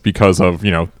this because of,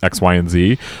 you know, X, Y, and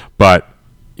Z, but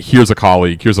here's a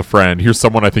colleague, here's a friend, here's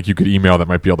someone I think you could email that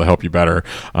might be able to help you better.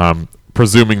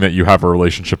 presuming that you have a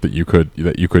relationship that you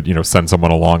could send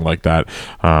someone along like that.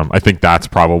 I think that's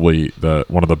probably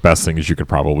one of the best things you could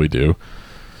probably do.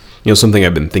 Something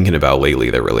I've been thinking about lately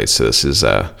that relates to this is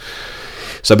so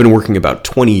I've been working about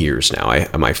 20 years now.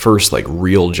 My first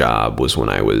real job was when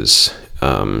I was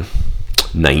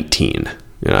 19.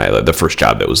 The first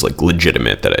job that was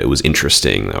legitimate, that it was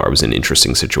interesting, or I was in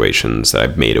interesting situations that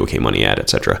I've made okay money at,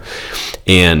 etc.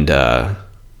 And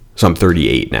so I'm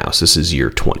 38 now. So this is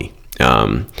year 20.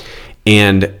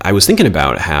 And I was thinking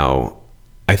about how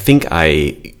I think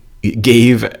I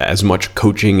gave as much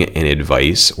coaching and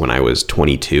advice when I was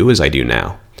 22 as I do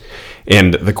now.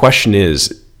 And the question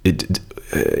is,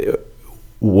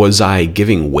 was I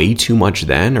giving way too much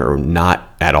then, or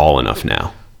not at all enough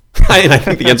now? And I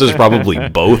think the answer is probably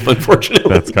both,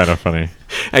 unfortunately. That's kind of funny.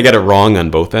 I got it wrong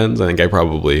on both ends. I think I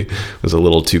probably was a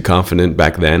little too confident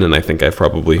back then, and I think I've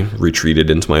probably retreated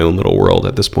into my own little world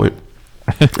at this point.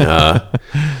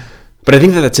 But I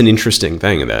think that's an interesting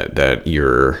thing, that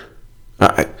you're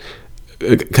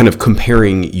kind of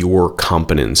comparing your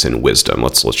competence and wisdom.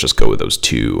 Let's just go with those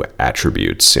two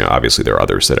attributes. Obviously there are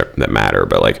others that matter,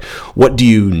 but what do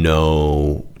you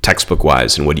know textbook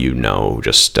wise, and what do you know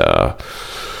just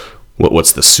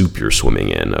what's the soup you're swimming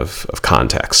in of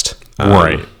context,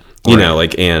 right?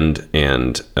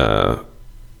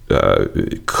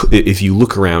 If you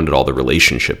look around at all the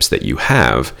relationships that you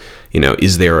have,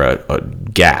 is there a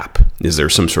gap? Is there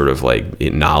some sort of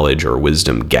knowledge or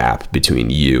wisdom gap between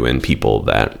you and people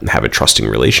that have a trusting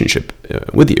relationship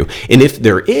with you? And if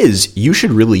there is, you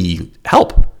should really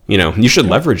help. You should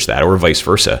leverage that, or vice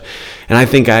versa. And I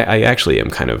think I actually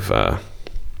am kind of.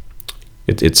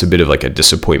 It's a bit of a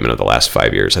disappointment of the last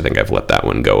 5 years. I think I've let that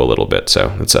one go a little bit. So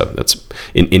that's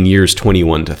in years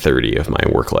 21 to 30 of my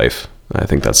work life. I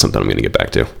think that's something I'm going to get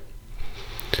back to.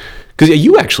 Because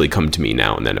you actually come to me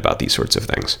now and then about these sorts of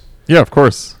things. Yeah, of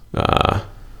course.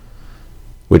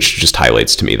 Which just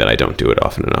highlights to me that I don't do it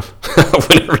often enough.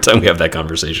 Whenever time we have that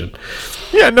conversation.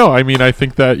 Yeah, no, I mean, I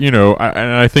think that,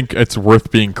 and I think it's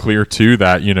worth being clear too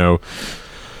that,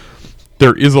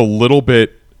 there is a little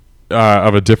bit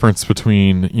of a difference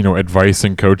between advice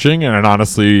and coaching. And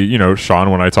honestly,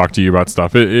 Sean, when I talk to you about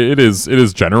stuff, it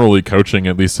is generally coaching,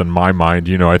 at least in my mind.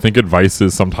 I think advice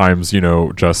is sometimes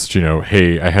just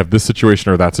hey, I have this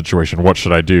situation or that situation, what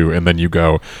should I do? And then you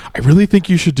go, I really think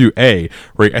you should do A,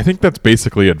 right? I think that's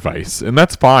basically advice, and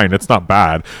that's fine, it's not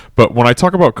bad. But when I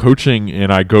talk about coaching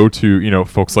and I go to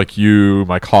folks like you,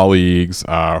 my colleagues,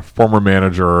 former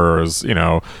managers,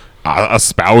 a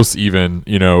spouse even,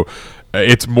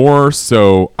 it's more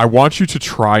so I want you to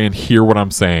try and hear what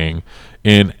I'm saying,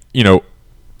 and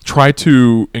try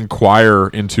to inquire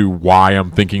into why I'm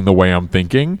thinking the way I'm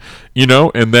thinking,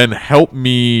 and then help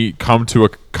me come to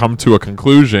a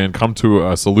conclusion, come to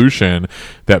a solution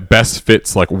that best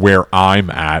fits where I'm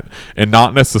at, and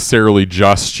not necessarily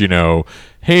just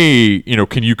hey,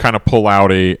 can you kind of pull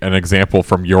out an example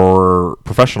from your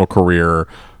professional career,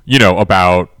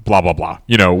 about blah blah blah,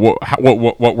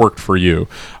 what worked for you,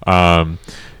 and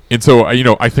so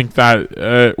I think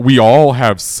that we all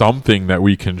have something that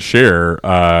we can share,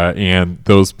 and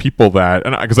those people that,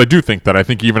 and because I do think that, I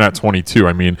think even at 22,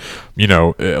 I mean,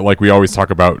 like we always talk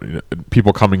about,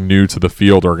 people coming new to the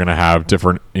field are going to have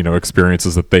different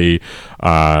experiences that they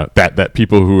that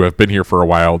people who have been here for a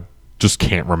while just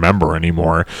can't remember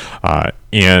anymore,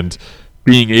 and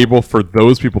being able for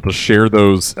those people to share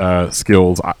those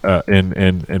skills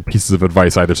and pieces of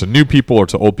advice, either to new people or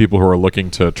to old people who are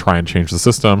looking to try and change the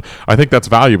system, I think that's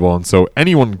valuable. And so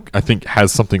anyone, I think,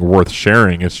 has something worth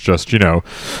sharing. It's just,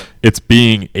 it's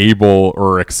being able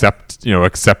or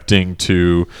accepting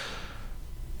to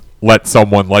let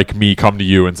someone like me come to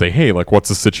you and say, hey, what's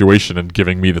the situation, and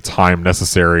giving me the time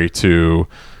necessary to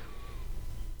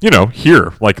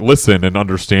hear, listen and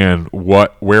understand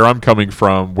where I'm coming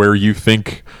from, where you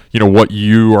think, what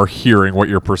you are hearing, what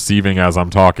you're perceiving as I'm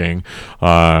talking.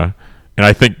 And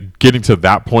I think getting to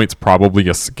that point's probably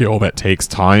a skill that takes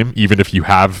time, even if you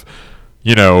have,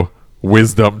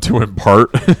 wisdom to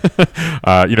impart.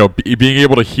 Being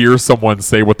able to hear someone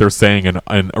say what they're saying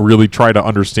and really try to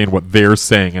understand what they're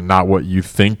saying and not what you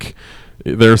think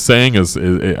they're saying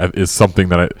is something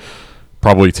that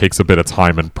probably takes a bit of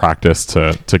time and practice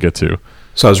to get to.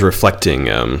 So I was reflecting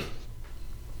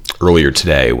earlier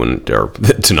today,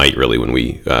 tonight really, when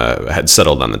we had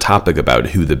settled on the topic about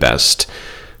who the best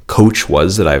coach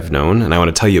was that I've known, and I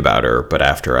want to tell you about her, but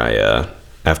after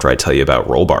I tell you about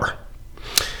Rollbar.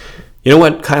 You know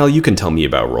what, Kyle? You can tell me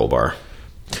about Rollbar.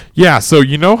 Yeah, so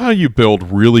how you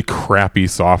build really crappy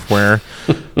software?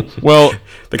 Well,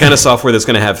 the kind of software that's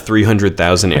going to have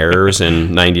 300,000 errors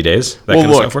in 90 days? That kind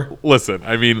of software? Listen,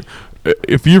 I mean,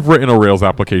 if you've written a Rails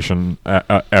application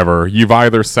ever, you've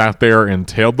either sat there and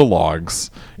tailed the logs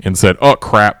and said, oh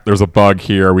crap, there's a bug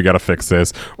here, we got to fix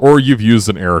this, or you've used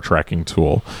an error tracking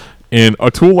tool. And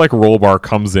a tool like Rollbar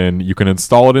comes in, you can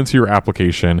install it into your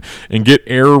application and get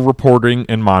error reporting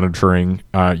and monitoring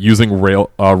using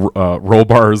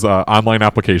Rollbar's online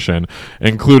application,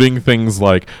 including things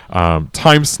like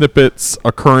time snippets,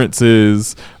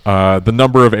 occurrences, the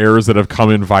number of errors that have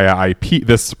come in via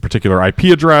this particular IP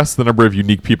address, the number of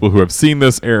unique people who have seen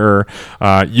this error.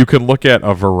 You can look at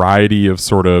a variety of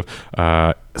sort of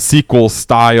SQL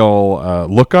style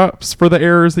lookups for the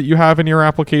errors that you have in your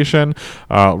application.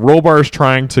 Rollbar is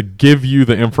trying to give you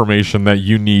the information that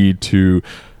you need to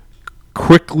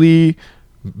quickly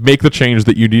make the change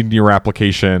that you need in your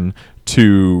application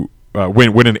to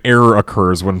when an error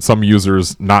occurs, when some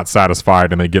user's not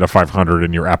satisfied and they get a 500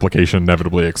 and your application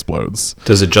inevitably explodes.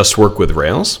 Does it just work with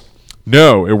Rails?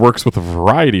 No, it works with a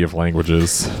variety of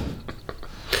languages.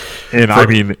 And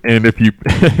if you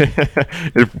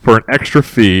for an extra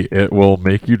fee, it will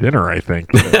make you dinner, I think.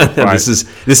 This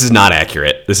is not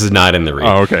accurate. This is not in the read.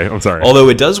 Oh, okay. I'm sorry. Although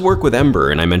it does work with Ember,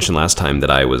 and I mentioned last time that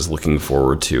I was looking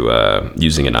forward to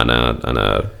using it on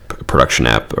a production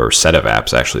app or set of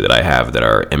apps actually that I have that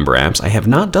are Ember apps. I have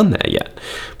not done that yet,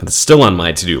 but it's still on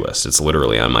my to-do list. It's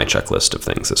literally on my checklist of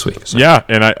things this week. So. Yeah,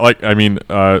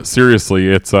 and seriously,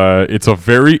 it's a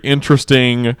very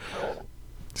interesting.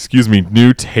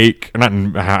 New take. I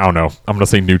don't know. I'm going to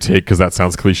say new take because that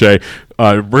sounds cliche.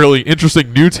 Really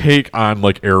interesting new take on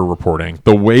like error reporting.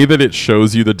 The way that it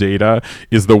shows you the data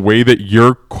is the way that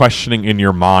you're questioning in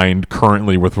your mind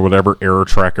currently with whatever error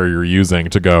tracker you're using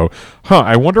to go,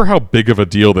 I wonder how big of a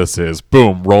deal this is.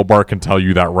 Boom, Rollbar can tell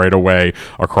you that right away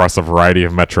across a variety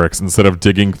of metrics instead of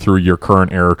digging through your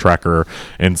current error tracker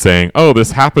and saying, oh, this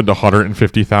happened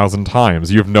 150,000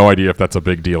 times. You have no idea if that's a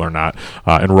big deal or not.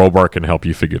 And Rollbar can help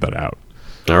you figure that out.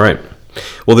 All right.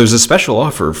 Well, there's a special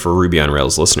offer for Ruby on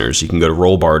Rails listeners. You can go to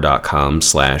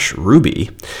rollbar.com/Ruby.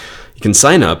 You can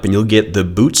sign up and you'll get the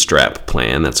Bootstrap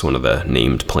plan. That's one of the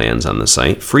named plans on the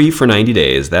site. Free for 90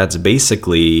 days. That's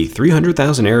basically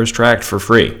 300,000 errors tracked for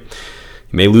free. You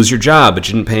may lose your job, but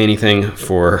you didn't pay anything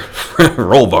for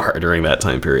Rollbar during that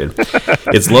time period.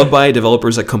 It's loved by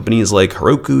developers at companies like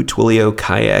Heroku, Twilio,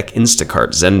 Kayak,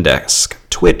 Instacart, Zendesk,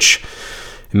 Twitch,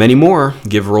 and many more.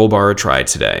 Give Rollbar a try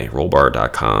today.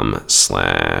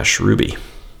 Rollbar.com/Ruby.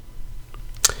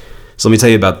 So let me tell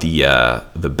you about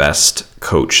the best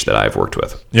coach that I've worked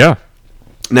with. Yeah.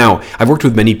 Now, I've worked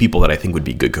with many people that I think would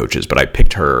be good coaches, but I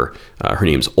picked her. Her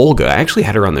name's Olga. I actually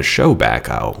had her on the show back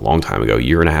a long time ago, a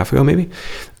year and a half ago maybe.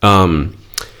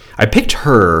 I picked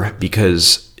her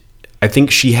because I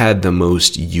think she had the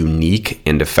most unique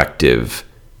and effective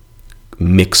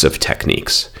mix of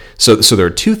techniques. So there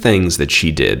are two things that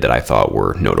she did that I thought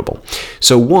were notable.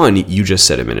 So one, you just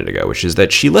said a minute ago, which is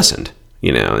that she listened,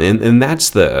 and that's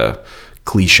the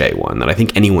cliche one that I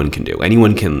think anyone can do.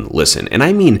 Anyone can listen. And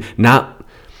I mean,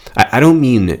 I don't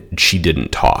mean she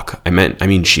didn't talk. I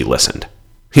mean, she listened.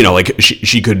 Like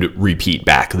she could repeat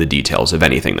back the details of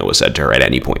anything that was said to her at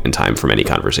any point in time from any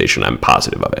conversation. I'm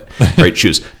positive of it, right? She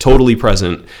was totally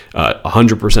present,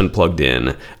 100% plugged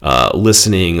in,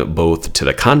 listening both to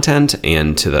the content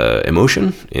and to the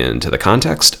emotion and to the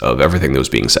context of everything that was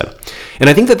being said. And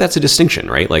I think that that's a distinction,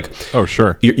 right? Like, oh,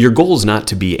 sure. Your goal is not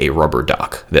to be a rubber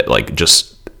duck that like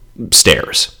just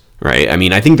stares. Right. I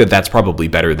mean, I think that that's probably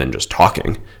better than just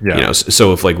talking. Yeah.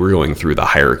 So if like we're going through the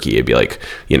hierarchy, it'd be like,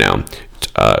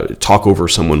 talk over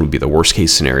someone would be the worst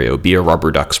case scenario. Be a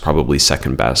rubber duck's probably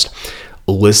second best.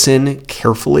 Listen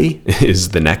carefully is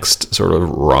the next sort of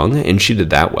rung, and she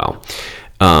did that well.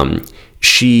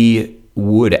 She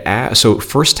would ask. So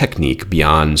first technique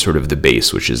beyond sort of the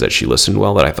base, which is that she listened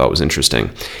well, that I thought was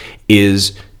interesting,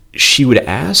 is she would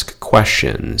ask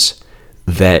questions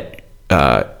that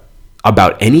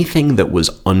about anything that was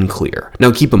unclear.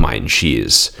 Now, keep in mind, she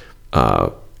is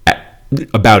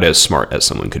about as smart as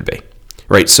someone could be,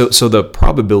 right? So the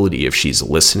probability if she's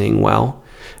listening well,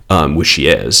 which she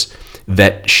is,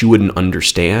 that she wouldn't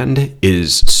understand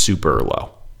is super low,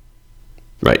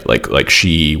 right? Like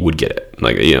she would get it.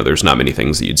 Like, there's not many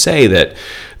things that you'd say that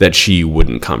she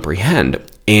wouldn't comprehend.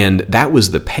 And that was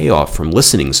the payoff from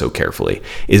listening so carefully,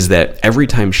 is that every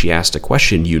time she asked a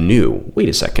question, you knew, wait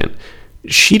a second,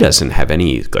 she doesn't have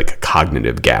any like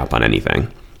cognitive gap on anything.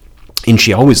 And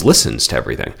she always listens to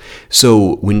everything.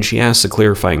 So when she asks a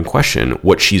clarifying question,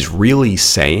 what she's really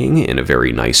saying in a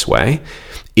very nice way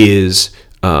is,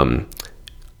 I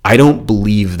don't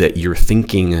believe that you're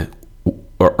thinking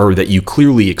or that you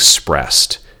clearly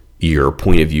expressed your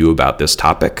point of view about this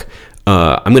topic.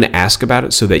 I'm going to ask about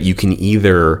it so that you can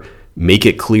either make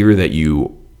it clear that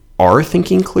you are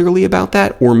thinking clearly about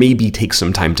that, or maybe take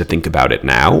some time to think about it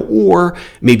now, or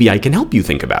maybe I can help you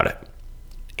think about it.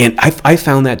 And I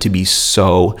found that to be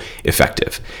so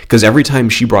effective, because every time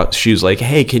she was like,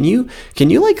 hey, can you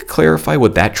like clarify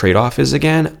what that trade-off is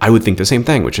again? I would think the same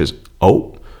thing, which is,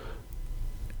 oh,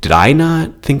 did I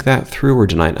not think that through, or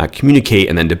did I not communicate?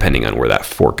 And then depending on where that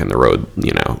fork in the road,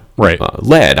 Right.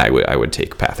 led, I would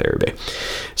take path A or B.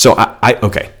 So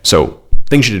okay. So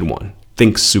things you did: 1,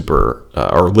 think super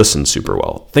or listen super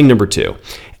well. Thing number 2,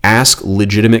 ask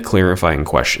legitimate clarifying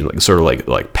questions, like sort of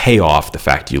like pay off the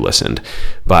fact you listened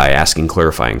by asking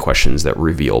clarifying questions that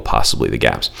reveal possibly the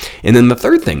gaps. And then the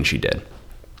third thing she did,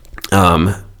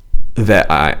 that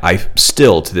I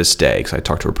still to this day, because I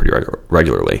talk to her pretty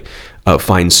regularly,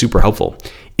 find super helpful,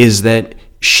 is that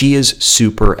she is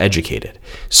super educated.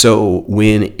 So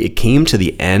when it came to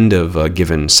the end of a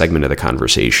given segment of the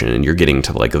conversation, and you're getting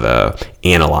to like the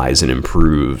analyze and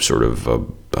improve sort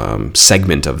of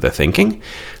segment of the thinking,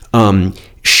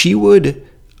 she would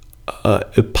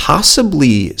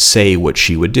possibly say what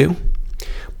she would do.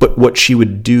 But what she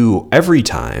would do every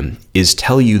time is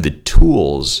tell you the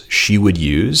tools she would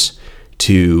use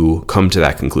to come to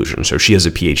that conclusion. So she has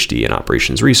a PhD in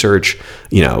operations research,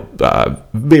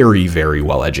 very, very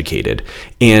well educated.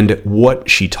 And what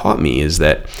she taught me is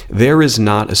that there is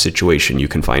not a situation you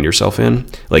can find yourself in,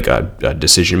 like a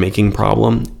decision-making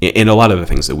problem. And a lot of the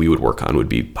things that we would work on would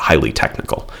be highly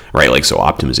technical, right? Like, so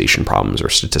optimization problems or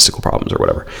statistical problems or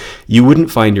whatever. You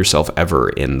wouldn't find yourself ever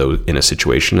in a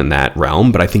situation in that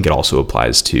realm, but I think it also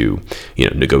applies to,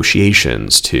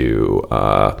 negotiations, to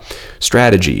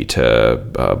strategy, to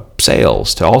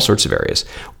sales, to all sorts of areas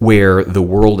where the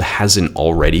world hasn't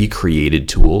already created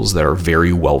tools that are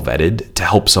very well vetted to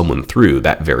help someone through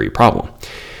that very problem.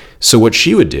 So what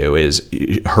she would do is,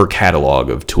 her catalog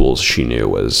of tools she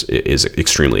knew is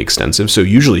extremely extensive. So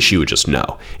usually she would just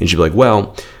know, and she'd be like,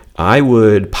 well, I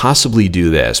would possibly do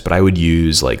this, but I would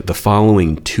use like the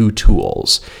following 2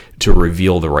 tools to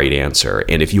reveal the right answer.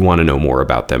 And if you want to know more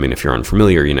about them, and if you're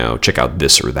unfamiliar, check out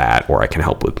this or that, or I can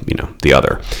help with, the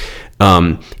other.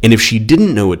 And if she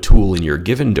didn't know a tool in your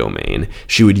given domain,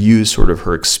 she would use sort of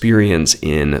her experience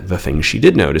in the things she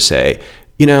did know to say,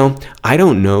 I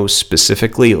don't know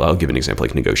specifically, I'll give an example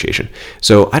like negotiation.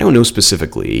 So I don't know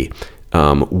specifically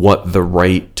what the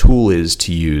right tool is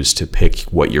to use to pick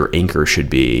what your anchor should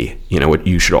be, what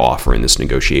you should offer in this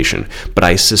negotiation. But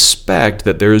I suspect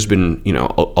that there's been,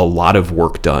 a lot of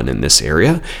work done in this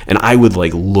area, and I would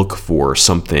look for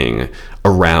something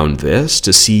around this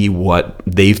to see what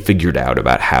they've figured out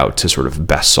about how to sort of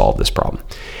best solve this problem.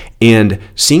 And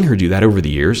seeing her do that over the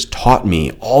years taught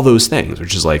me all those things,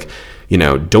 which is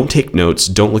don't take notes,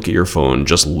 don't look at your phone,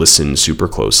 just listen super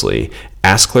closely,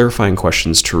 ask clarifying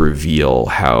questions to reveal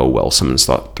how well someone's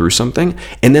thought through something,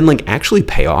 and then actually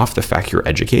pay off the fact you're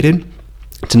educated,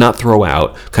 to not throw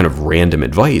out kind of random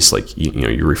advice like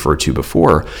you referred to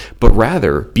before, but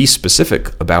rather be specific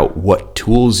about what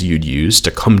tools you'd use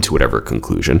to come to whatever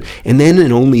conclusion. And then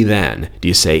and only then do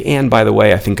you say, and by the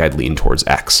way, I think I'd lean towards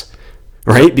X,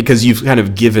 right? Because you've kind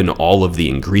of given all of the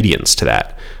ingredients to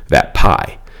that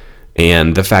pie.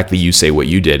 And the fact that you say what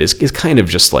you did is kind of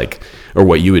just or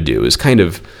what you would do is kind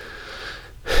of,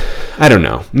 I don't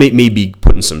know, maybe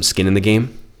putting some skin in the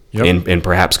game. Yep. And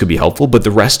perhaps could be helpful, but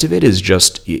the rest of it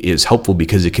is helpful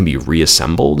because it can be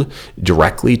reassembled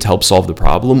directly to help solve the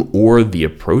problem, or the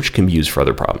approach can be used for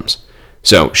other problems.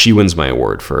 So she wins my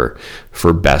award for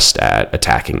best at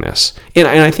attacking this. And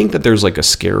I think that there's a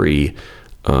scary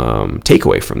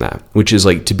takeaway from that, which is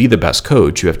to be the best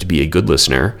coach, you have to be a good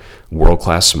listener,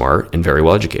 world-class smart, and very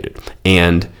well educated.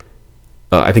 And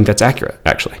I think that's accurate,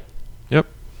 actually. Yep.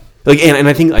 And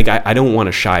I think I don't want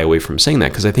to shy away from saying that,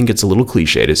 because I think it's a little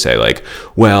cliche to say it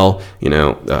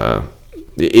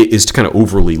is to kind of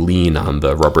overly lean on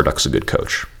the rubber duck's a good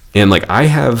coach. And I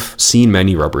have seen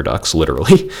many rubber ducks,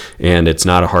 literally, and it's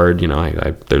not a hard,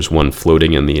 there's one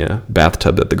floating in the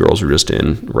bathtub that the girls are just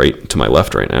in right to my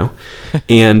left right now.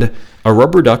 And a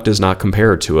rubber duck does not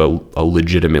compare to a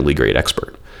legitimately great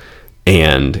expert.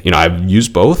 And, I've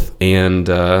used both, and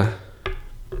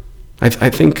I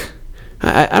think,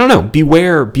 I don't know,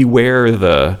 beware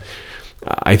the,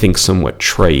 I think, somewhat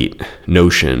trite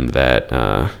notion that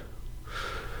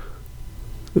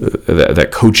that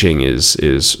coaching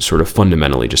is sort of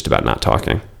fundamentally just about not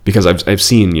talking. Because I've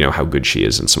seen, how good she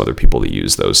is and some other people that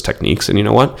use those techniques, and you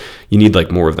know what? You need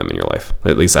more of them in your life.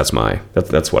 At least that's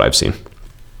what I've seen.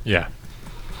 Yeah.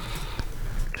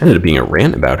 Ended up being a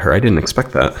rant about her. I didn't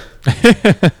expect that.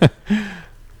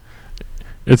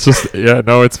 It's just,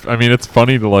 it's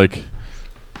funny to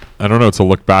I don't know, to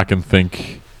look back and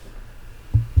think,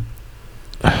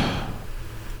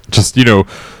 just,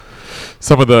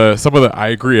 some of the I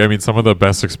agree. I mean, some of the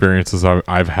best experiences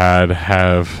I've had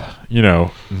have,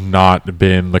 not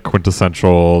been the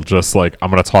quintessential just like I'm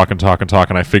gonna talk and talk and talk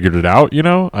and I figured it out.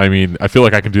 I mean, I feel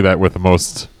like I can do that with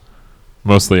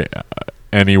mostly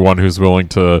anyone who's willing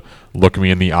to look me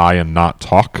in the eye and not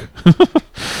talk.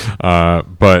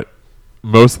 But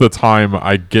most of the time,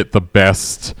 I get the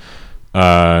best.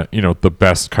 The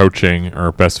best coaching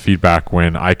or best feedback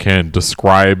when I can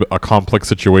describe a complex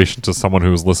situation to someone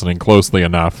who's listening closely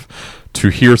enough to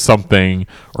hear something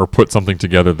or put something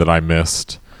together that I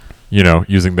missed,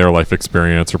 using their life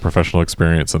experience or professional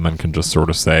experience, and then can just sort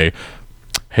of say,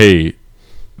 hey,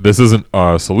 this isn't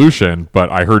a solution,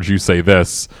 but I heard you say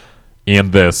this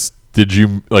and this. Did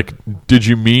you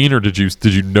mean, or did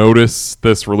you notice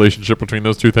this relationship between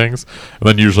those two things? And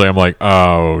then usually I'm like,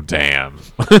 oh, damn.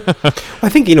 I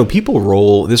think,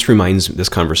 this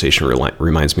conversation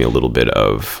reminds me a little bit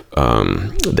of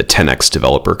the 10X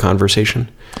developer conversation.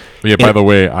 Yeah, by the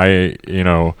way, I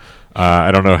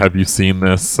don't know, have you seen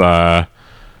this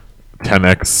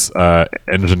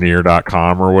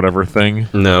 10xengineer.com or whatever thing?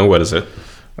 No, what is it?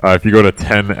 If you go to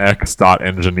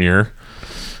 10x.engineer,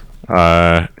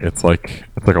 it's like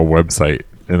a website,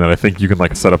 and then I think you can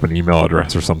like set up an email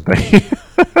address or something.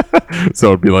 So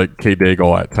it'd be like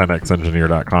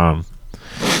kdaigle@10xengineer.com.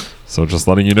 So just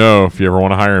letting you know, if you ever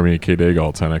want to hire me,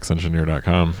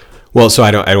 kdaigle@10xengineer.com. Well, so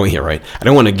I don't want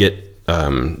to get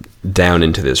down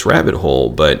into this rabbit hole,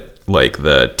 but like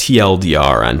the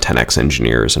TLDR on 10X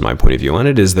engineers, and my point of view on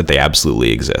it is that they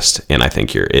absolutely exist. And I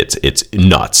think it's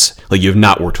nuts. Like, you have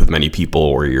not worked with many people,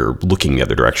 or you're looking the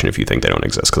other direction if you think they don't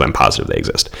exist, because I'm positive they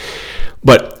exist.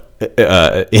 But,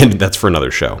 and that's for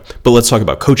another show. But let's talk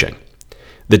about coaching.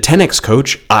 The 10X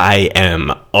coach, I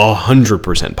am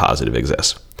 100% positive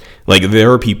exists. Like,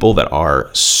 there are people that are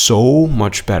so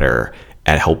much better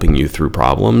at helping you through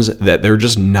problems that they're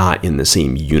just not in the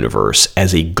same universe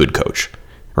as a good coach.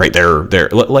 Right, they're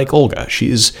like Olga.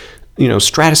 She's,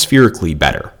 stratospherically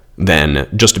better than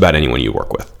just about anyone you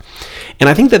work with. And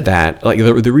I think that like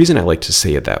the reason I like to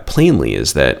say it that plainly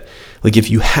is that, like,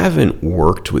 if you haven't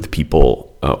worked with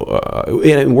people,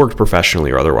 and worked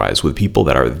professionally or otherwise with people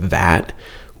that are that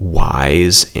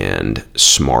wise and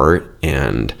smart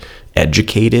and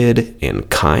educated and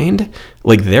kind,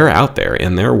 like, they're out there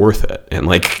and they're worth it. And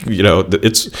like,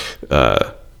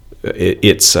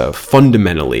 it's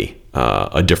fundamentally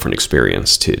a different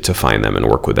experience to find them and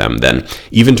work with them than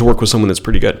even to work with someone that's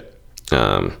pretty good.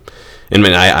 And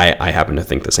I happen to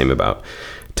think the same about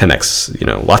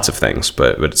 10X, lots of things,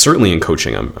 but certainly in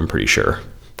coaching, I'm pretty sure.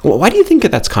 Well, why do you think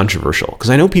that's controversial? Because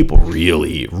I know people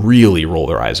really, really roll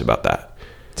their eyes about that.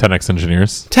 10X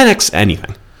engineers? 10X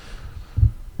anything.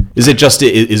 Is it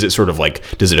sort of like,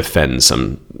 does it offend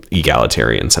some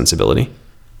egalitarian sensibility?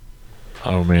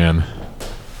 Oh, man.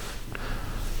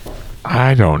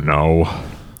 I don't know.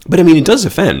 But I mean, it does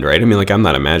offend, right? I mean, like, I'm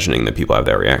not imagining that people have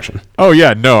that reaction. Oh,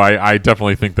 yeah. No, I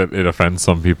definitely think that it offends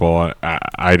some people.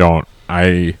 I don't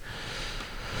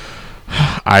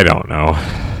know.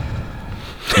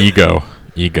 Ego.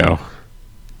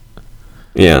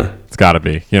 Yeah. It's got to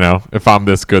be. If I'm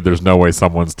this good, there's no way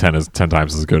someone's 10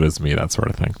 times as good as me, that sort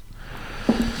of thing.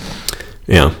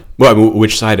 Yeah. Well,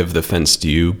 which side of the fence do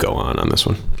you go on this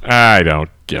one? I don't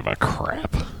give a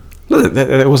crap.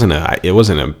 It wasn't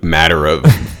a matter of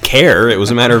care. It was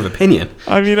a matter of opinion.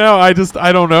 I mean, I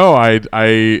don't know.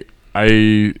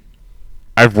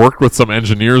 I've worked with some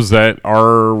engineers that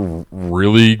are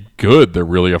really good. They're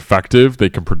really effective. They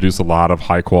can produce a lot of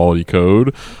high quality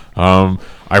code.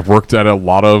 I've worked with a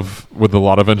lot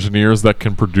of engineers that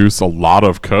can produce a lot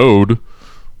of code,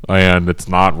 and it's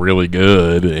not really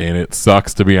good, and it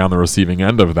sucks to be on the receiving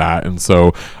end of that. And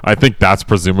so I think that's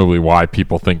presumably why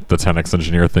people think the 10X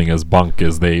engineer thing is bunk,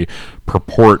 is they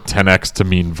purport 10X to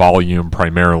mean volume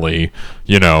primarily,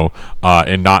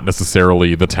 and not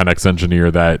necessarily the 10X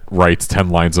engineer that writes 10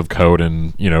 lines of code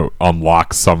and,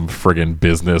 unlocks some friggin'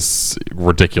 business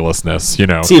ridiculousness,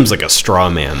 Seems like a straw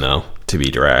man, though, to be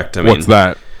direct. I mean, what's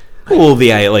that? Well,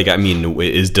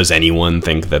 does anyone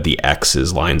think that the X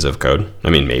is lines of code? I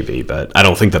mean, maybe, but I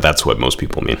don't think that that's what most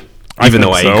people mean. Even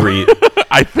though I agree.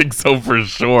 I think so for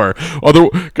sure.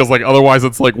 Because otherwise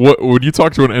it's like, when you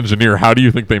talk to an engineer, how do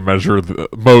you think they measure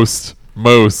most?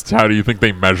 How do you think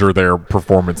they measure their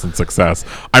performance and success?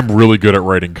 I'm really good at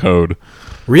writing code.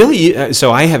 Really?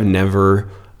 So I have never,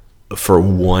 for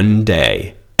one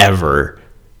day, ever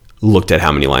looked at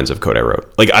how many lines of code I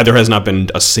wrote. Like, there has not been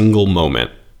a single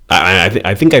moment.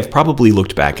 I think I've probably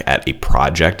looked back at a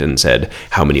project and said,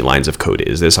 how many lines of code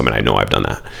is this? I mean, I know I've done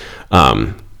that.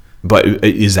 But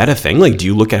is that a thing? Like, do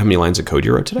you look at how many lines of code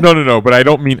you wrote today? No. But I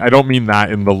don't mean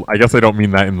that in the. I guess I don't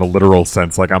mean that in the literal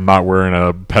sense. Like, I'm not wearing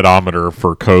a pedometer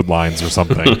for code lines or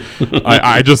something.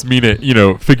 I just mean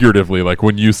it, figuratively. Like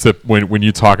when you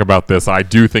talk about this, I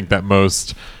do think that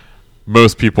most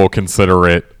people consider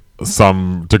it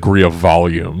some degree of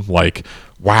volume. Like,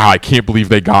 wow, I can't believe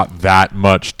they got that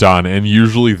much done, and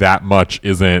usually that much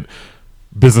isn't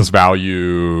business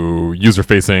value,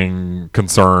 user-facing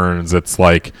concerns. It's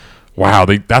like, wow,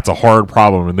 that's a hard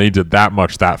problem, and they did that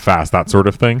much that fast, that sort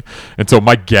of thing. And so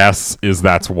my guess is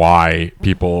that's why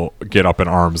people get up in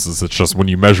arms. Is it's just when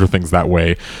you measure things that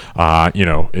way,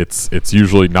 it's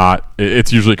usually not.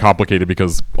 It's usually complicated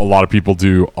because a lot of people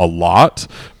do a lot,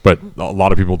 but a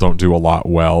lot of people don't do a lot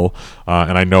well.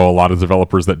 And I know a lot of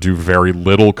developers that do very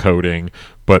little coding,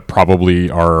 but probably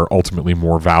are ultimately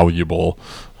more valuable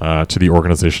to the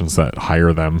organizations that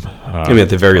hire them. I mean, at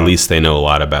the very least, they know a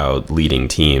lot about leading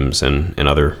teams and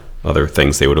other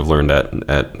things they would have learned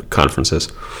at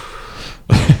conferences.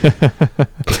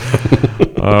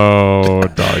 Oh,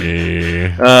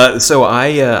 doggy. So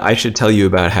I should tell you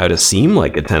about how to seem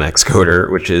like a 10x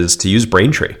coder, which is to use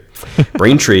Braintree.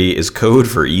 Braintree is code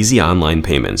for easy online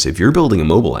payments. If you're building a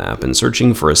mobile app and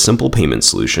searching for a simple payment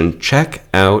solution, check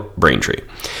out Braintree.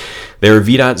 Their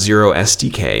V.0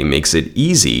 SDK makes it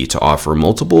easy to offer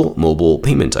multiple mobile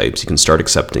payment types. You can start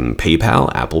accepting PayPal,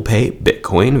 Apple Pay,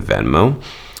 Bitcoin, Venmo.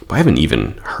 But I haven't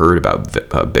even heard about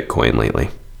Bitcoin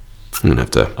lately. I'm going to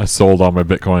have to... I sold all my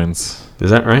Bitcoins. Is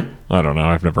that right? I don't know.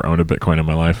 I've never owned a Bitcoin in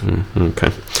my life. Okay.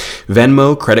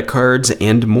 Venmo, credit cards,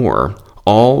 and more,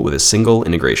 all with a single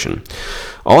integration.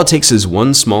 All it takes is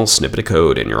one small snippet of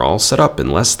code, and you're all set up in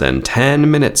less than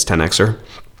 10 minutes, 10xer.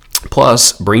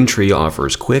 Plus, Braintree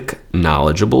offers quick,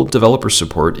 knowledgeable developer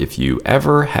support if you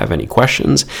ever have any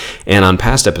questions. And on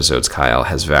past episodes, Kyle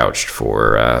has vouched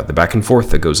for the back and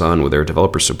forth that goes on with their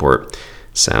developer support.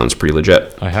 Sounds pretty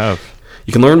legit. I have.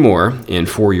 You can learn more, and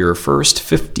for your first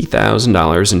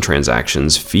 $50,000 in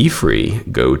transactions fee-free,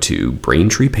 go to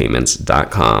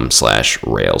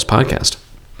braintreepayments.com/railspodcast.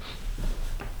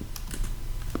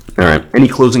 All right. Any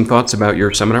closing thoughts about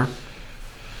your seminar?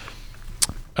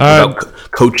 About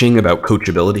coaching, about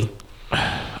coachability?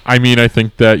 I mean, I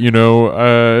think that,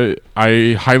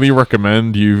 I highly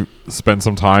recommend you spend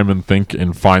some time and think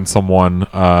and find someone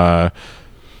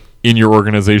in your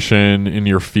organization, in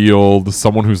your field,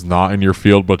 someone who's not in your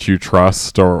field but you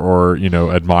trust or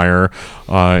admire,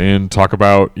 and talk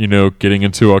about, getting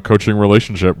into a coaching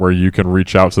relationship where you can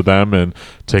reach out to them and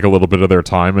take a little bit of their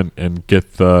time and get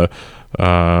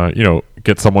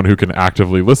get someone who can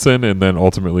actively listen and then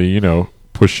ultimately,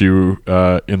 push you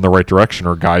in the right direction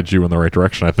or guide you in the right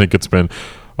direction. I think it's been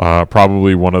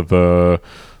probably one of the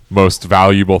most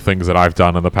valuable things that I've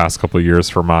done in the past couple of years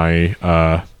for my,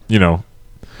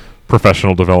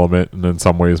 professional development and in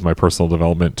some ways my personal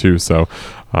development too. So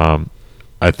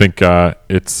I think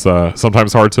it's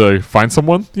sometimes hard to find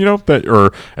someone, that,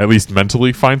 or at least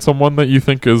mentally find someone that you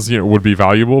think is, would be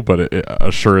valuable, but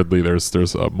assuredly there's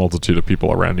a multitude of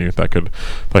people around you that could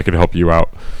help you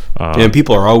out. And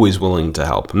people are always willing to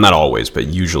help. Not always, but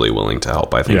usually willing to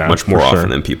help. I think much more often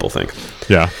than people think.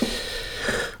 Yeah.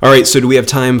 All right. So do we have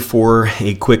time for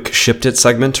a quick Shipped It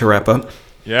segment to wrap up?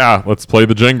 Yeah. Let's play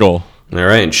the jingle. All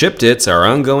right. And Shipped It's our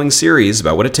ongoing series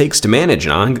about what it takes to manage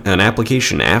an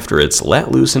application after it's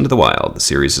let loose into the wild. The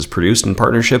series is produced in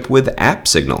partnership with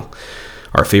AppSignal,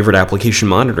 our favorite application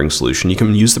monitoring solution. You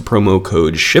can use the promo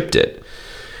code ShippedIt.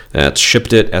 That's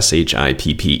ShippedIt,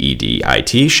 ShippedIt,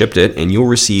 ShippedIt, and you'll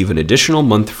receive an additional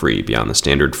month free beyond the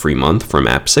standard free month from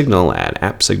AppSignal at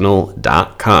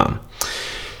appsignal.com.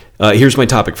 Here's my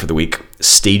topic for the week: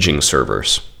 staging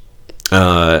servers.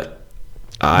 Not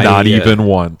even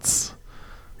once.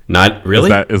 Not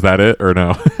really? Is that it or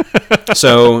no?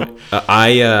 So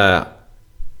I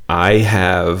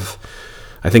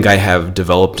think I have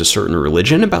developed a certain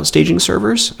religion about staging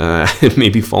servers.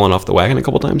 Maybe fallen off the wagon a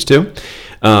couple times too.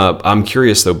 I'm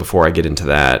curious though, before I get into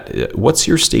that, what's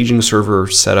your staging server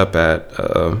setup at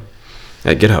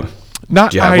GitHub? Do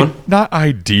you have one? Not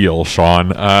ideal,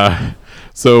 Sean.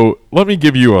 So let me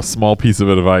give you a small piece of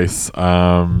advice.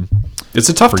 It's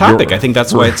a tough topic. I think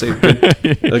that's why it's a good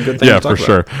thing to talk for about.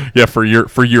 sure. Yeah,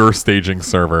 for your staging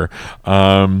server.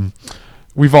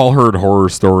 We've all heard horror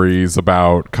stories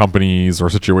about companies or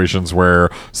situations where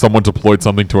someone deployed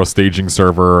something to a staging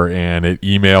server and it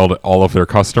emailed all of their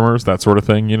customers, that sort of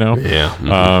thing, Yeah.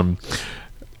 Mm-hmm.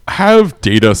 Have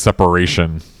data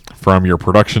separation from your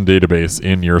production database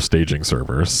in your staging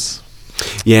servers.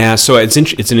 Yeah, so it's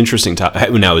an interesting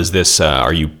topic. Now, is this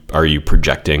are you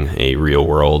projecting a real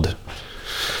world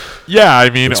Yeah, I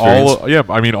mean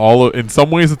experience. all in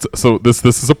some ways it's so this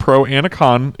is a pro and a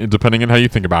con depending on how you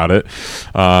think about it.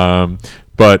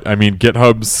 But I mean,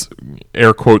 GitHub's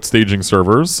air quote staging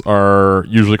servers are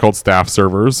usually called staff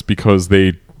servers because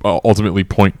they ultimately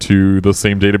point to the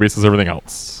same database as everything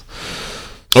else.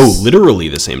 Oh, literally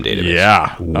the same database.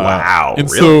 Yeah. Wow.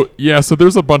 And really? so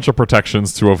there's a bunch of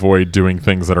protections to avoid doing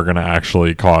things that are going to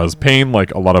actually cause pain,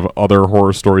 like a lot of other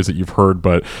horror stories that you've heard.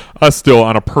 But still,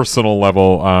 on a personal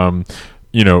level,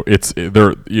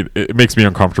 it makes me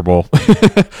uncomfortable.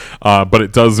 But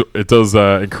it does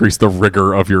increase the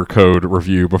rigor of your code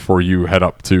review before you head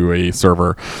up to a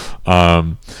server.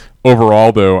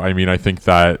 Overall, though, I mean, I think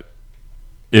that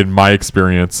in my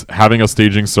experience, having a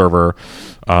staging server,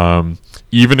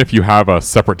 even if you have a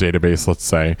separate database, let's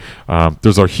say,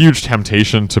 there's a huge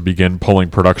temptation to begin pulling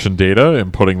production data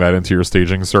and putting that into your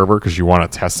staging server because you want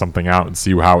to test something out and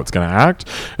see how it's going to act.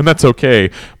 And that's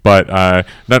okay. But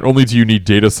not only do you need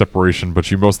data separation,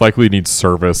 but you most likely need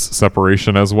service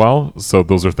separation as well. So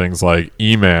those are things like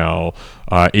email,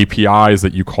 APIs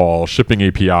that you call, shipping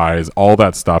APIs, all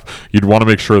that stuff. You'd want to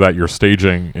make sure that your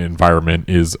staging environment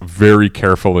is very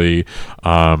carefully,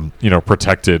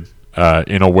 protected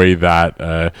in a way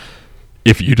that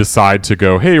if you decide to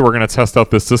go, hey, we're going to test out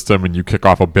this system, and you kick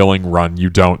off a billing run, you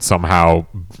don't somehow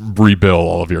rebill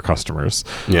all of your customers.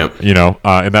 Yeah.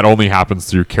 And that only happens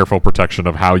through careful protection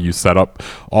of how you set up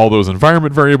all those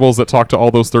environment variables that talk to all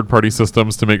those third-party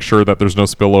systems to make sure that there's no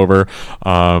spillover.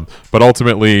 But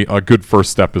ultimately, a good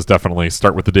first step is definitely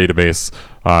start with the database,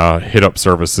 hit up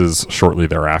services shortly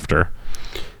thereafter.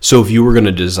 So if you were going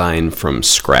to design from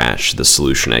scratch the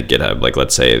solution at GitHub, like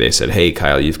let's say they said, hey,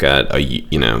 Kyle, you've got a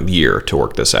year to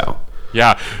work this out.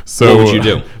 Yeah. So what would you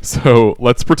do? So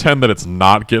let's pretend that it's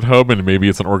not GitHub and maybe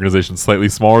it's an organization slightly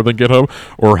smaller than GitHub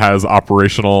or has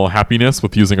operational happiness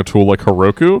with using a tool like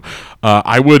Heroku.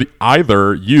 I would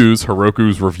either use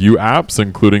Heroku's review apps,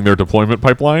 including their deployment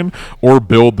pipeline, or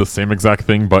build the same exact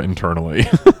thing but internally.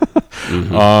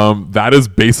 Mm-hmm. That is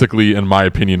basically, in my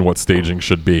opinion, what staging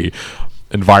should be.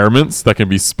 Environments that can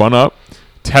be spun up,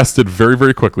 tested very,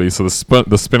 very quickly. So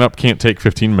the spin up can't take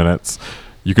 15 minutes.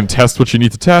 You can test what you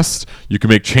need to test. You can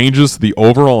make changes to the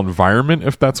overall environment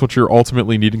if that's what you're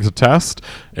ultimately needing to test,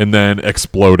 and then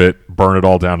explode it, burn it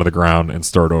all down to the ground, and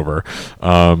start over.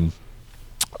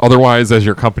 Otherwise, as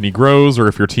your company grows, or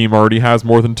if your team already has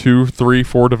more than 2, 3,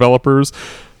 4 developers,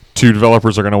 2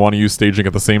 developers are going to want to use staging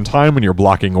at the same time when you're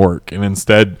blocking work. And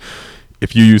instead,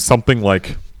 if you use something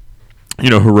like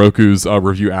Heroku's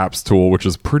review apps tool, which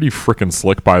is pretty freaking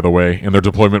slick, by the way, and their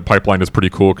deployment pipeline is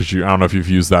pretty cool because I don't know if you've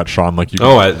used that, Sean. Like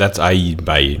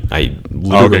I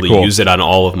literally use it on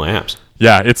all of my apps.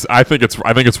 Yeah, I think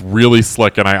it's really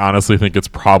slick, and I honestly think it's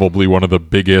probably one of the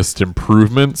biggest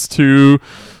improvements to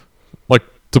like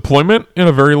deployment in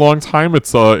a very long time.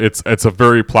 It's a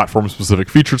very platform specific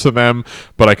feature to them,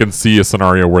 but I can see a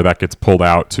scenario where that gets pulled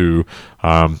out to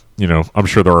I'm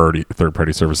sure there are already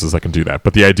third-party services that can do that.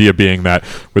 But the idea being that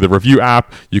with a review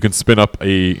app, you can spin up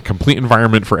a complete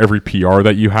environment for every PR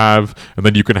that you have, and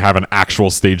then you can have an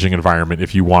actual staging environment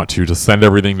if you want to send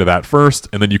everything to that first,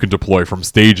 and then you can deploy from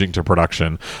staging to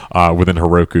production within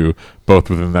Heroku, both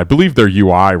within, I believe, their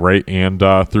UI, right, and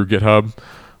through GitHub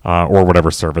or whatever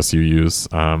service you use.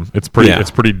 It's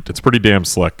pretty damn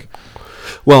slick.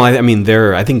 Well,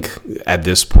 I think at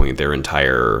this point their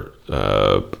entire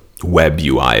web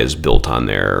UI is built on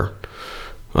their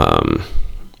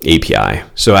API.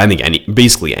 So I think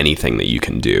basically anything that you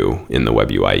can do in the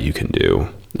web UI, you can do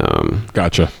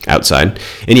Gotcha. outside.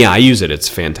 And yeah, I use it. It's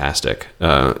fantastic.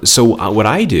 So what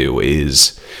I do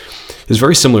is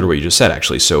very similar to what you just said,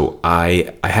 actually. So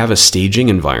I have a staging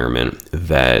environment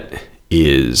that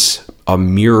is a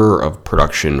mirror of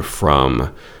production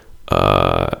from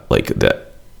like the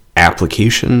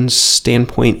applications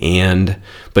standpoint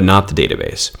but not the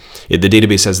database. The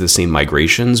database has the same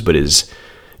migrations, but is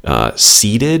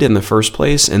seeded in the first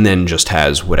place, and then just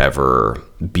has whatever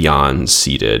beyond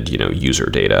seeded, user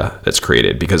data that's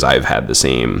created, because I've had the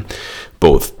same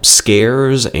both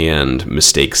scares and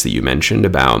mistakes that you mentioned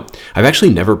about. I've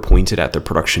actually never pointed at the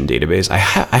production database. I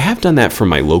have done that from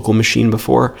my local machine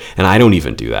before, and I don't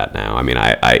even do that now. I mean,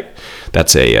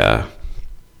 that's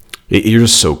you're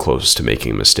just so close to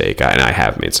making a mistake, and I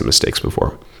have made some mistakes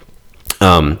before.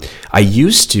 I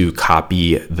used to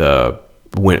copy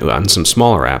on some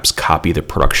smaller apps, copy the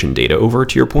production data over,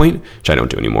 to your point, which I don't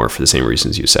do anymore for the same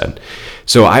reasons you said.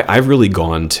 So I've really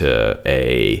gone to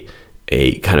a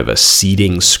kind of a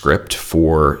seeding script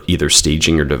for either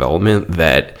staging or development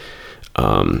that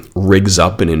rigs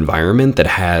up an environment that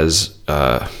has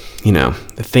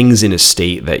things in a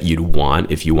state that you'd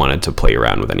want if you wanted to play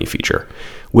around with any feature,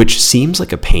 which seems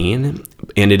like a pain,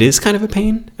 and it is kind of a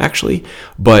pain actually,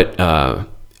 but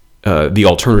the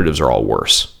alternatives are all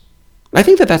worse. I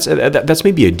think that's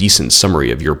maybe a decent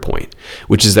summary of your point,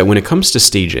 which is that when it comes to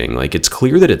staging, like, it's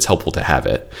clear that it's helpful to have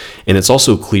it, and it's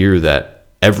also clear that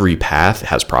every path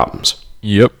has problems.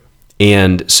 Yep.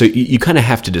 And so you kind of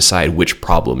have to decide which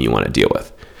problem you want to deal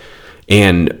with.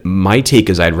 And my take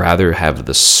is I'd rather have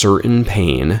the certain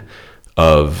pain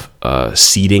of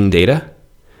seeding data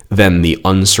than the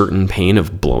uncertain pain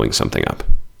of blowing something up.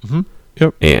 Mm-hmm.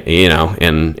 Yep.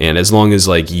 And as long as,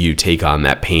 like, you take on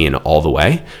that pain all the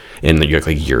way, and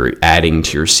you're adding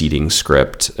to your seeding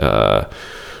script,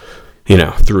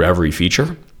 through every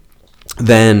feature,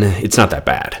 then it's not that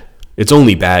bad. It's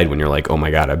only bad when you're like, oh my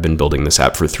God, I've been building this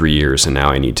app for 3 years, and now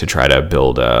I need to try to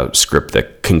build a script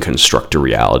that can construct a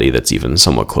reality that's even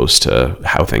somewhat close to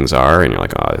how things are. And you're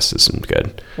like, oh, this isn't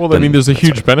good. Well, there's a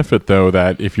huge benefit, though,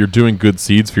 that if you're doing good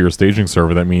seeds for your staging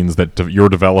server, that means that your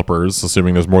developers,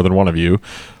 assuming there's more than one of you,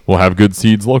 will have good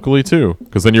seeds locally too,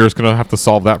 because then you're just going to have to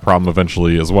solve that problem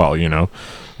eventually as well,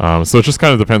 So it just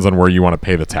kind of depends on where you want to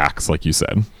pay the tax, like you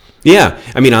said. Yeah.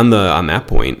 I mean, on that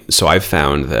point, so I've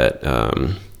found that,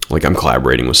 I'm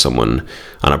collaborating with someone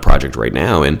on a project right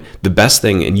now, and the best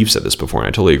thing, and you've said this before, and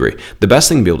I totally agree, the best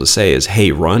thing to be able to say is,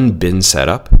 hey, run bin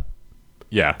setup.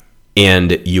 Yeah.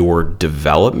 And your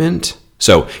development.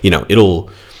 So,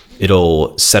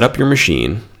 it'll set up your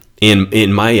machine.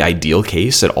 In my ideal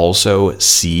case, it also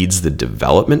seeds the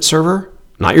development server,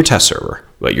 not your test server,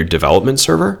 but your development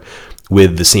server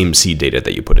with the same seed data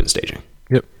that you put in staging.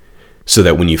 Yep. So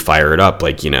that when you fire it up,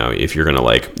 if you're going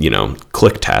to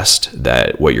click test,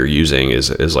 that what you're using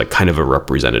is like kind of a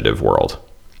representative world.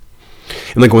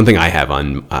 And one thing I have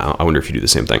on, I wonder if you do the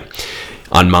same thing.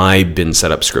 On my bin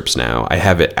setup scripts now, I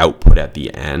have it output at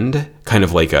the end, kind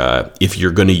of like if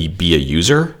you're going to be a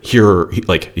user, if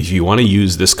you want to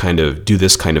use do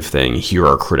this kind of thing, here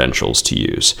are credentials to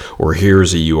use, or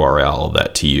here's a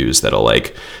URL to use that'll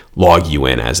log you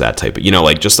in as that type of,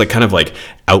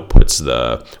 outputs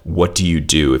the, what do you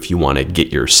do if you want to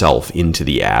get yourself into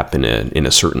the app in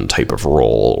a certain type of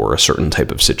role or a certain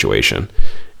type of situation.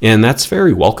 And that's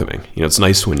very welcoming. It's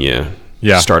nice when you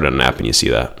start on an app and you see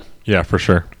that. Yeah, for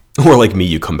sure. Or like me,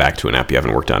 you come back to an app you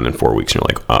haven't worked on in 4 weeks and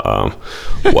you're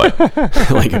like, what?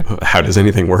 How does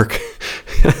anything work?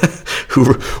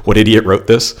 What idiot wrote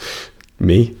this?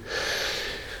 Me?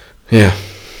 Yeah.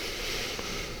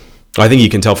 I think you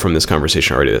can tell from this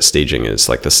conversation already that staging is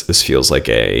this feels like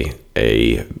a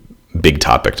big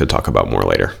topic to talk about more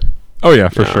later. Oh yeah,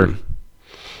 for sure.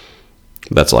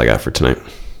 That's all I got for tonight.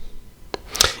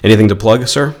 Anything to plug,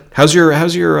 sir? How's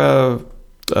your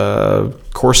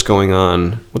course going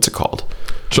on? What's it called?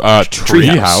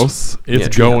 Treehouse.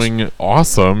 It's going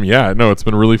awesome. Yeah, no, it's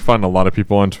been really fun. A lot of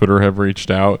people on Twitter have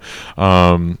reached out.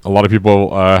 A lot of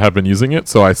people have been using it.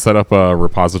 So I set up a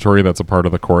repository that's a part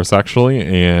of the course, actually,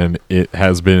 and it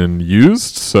has been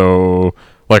used. So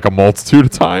a multitude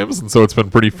of times, and so it's been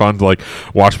pretty fun to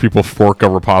watch people fork a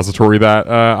repository that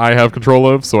I have control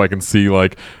of, so I can see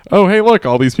oh hey, look,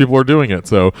 all these people are doing it.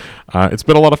 So it's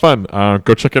been a lot of fun.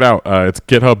 Go check it out. It's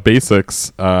GitHub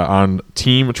Basics on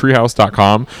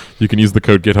teamtreehouse.com. You can use the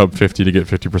code GitHub50 to get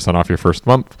 50% off your first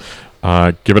month.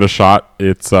 Give it a shot.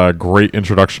 It's a great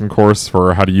introduction course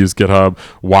for how to use GitHub,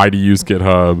 why to use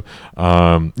GitHub,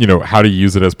 how to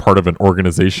use it as part of an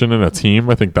organization and a team.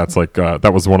 I think that's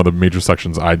that was one of the major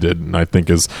sections I did, and I think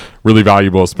is really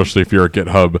valuable, especially if you're a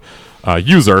GitHub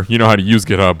user. You know how to use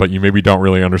GitHub, but you maybe don't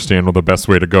really understand the best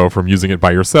way to go from using it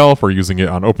by yourself or using it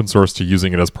on open source to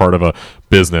using it as part of a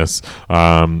business.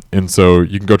 And so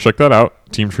you can go check that out,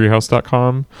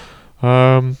 teamtreehouse.com.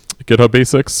 GitHub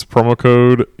Basics, promo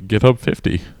code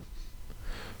GitHub50.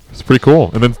 It's pretty cool.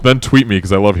 And then tweet me,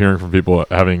 because I love hearing from people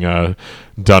having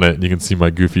done it. And you can see my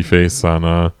goofy face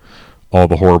on all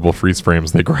the horrible freeze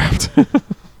frames they grabbed.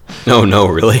 Oh, no,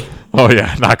 really? Oh,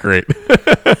 yeah, not great.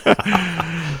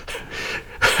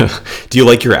 Do you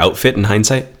like your outfit in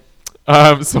hindsight?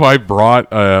 So I brought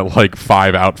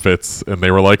 5 outfits, and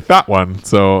they were like, that one.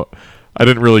 So I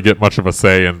didn't really get much of a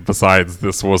say, and besides,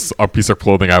 this was a piece of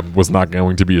clothing I was not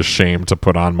going to be ashamed to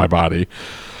put on my body.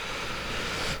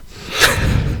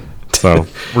 So,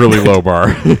 really low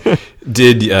bar.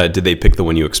 Did they pick the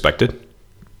one you expected?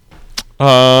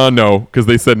 No, because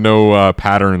they said no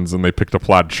patterns, and they picked a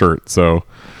plaid shirt, so...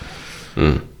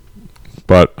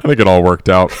 But I think it all worked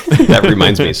out. That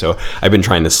reminds me. So I've been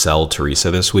trying to sell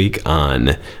Teresa this week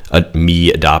on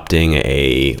me adopting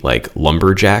a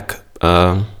lumberjack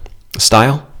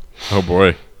style. Oh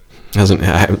boy.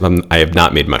 I have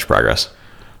not made much progress.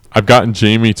 I've gotten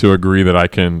Jamie to agree that I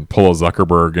can pull a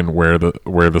Zuckerberg and wear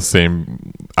the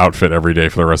same outfit every day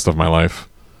for the rest of my life.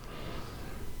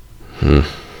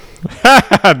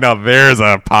 Now there's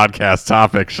a podcast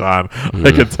topic, Sean.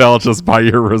 I can tell just by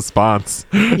your response.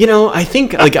 I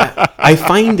think like I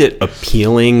find it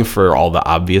appealing for all the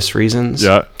obvious reasons.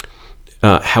 Yeah.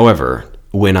 However,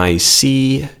 when I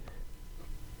see,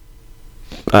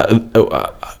 I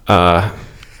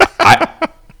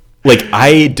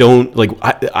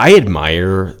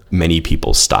admire many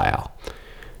people's style,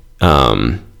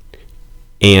 and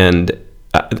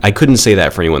I couldn't say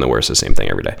that for anyone that wears the same thing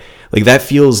every day. Like that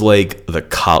feels like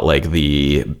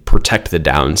the protect the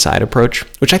downside approach,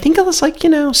 which I think is like,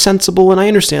 sensible. And I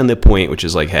understand the point, which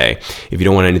is like, hey, if you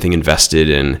don't want anything invested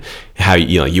in how,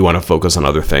 you want to focus on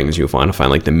other things, you want to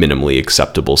find like the minimally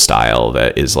acceptable style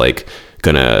that is like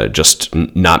gonna just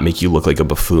not make you look like a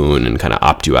buffoon and kind of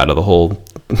opt you out of the whole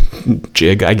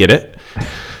jig. I get it.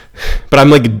 But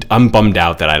I'm bummed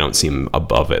out that I don't seem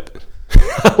above it.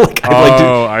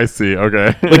 I see.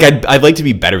 Okay. I'd like to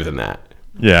be better than that.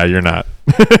 Yeah, you're not.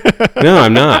 No,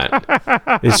 I'm not.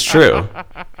 It's true.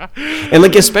 And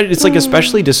it's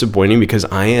especially disappointing because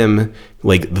I am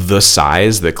like the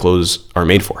size that clothes are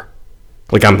made for.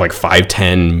 Like I'm like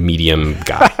 5'10" medium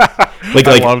guy.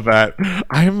 I love that.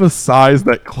 I'm the size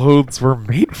that clothes were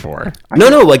made for.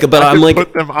 I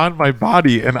put them on my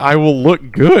body and I will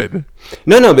look good.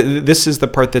 No, but this is the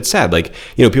part that's sad. Like,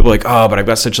 people are like, oh, but I've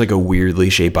got such like a weirdly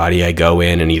shaped body. I go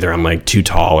in and either I'm like too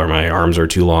tall or my arms are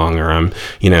too long or I'm,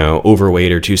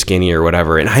 overweight or too skinny or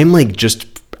whatever. And I'm like just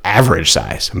average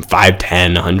size. I'm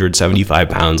 5'10", 175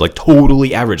 pounds, like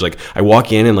totally average. Like I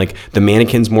walk in and like the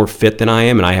mannequin's more fit than I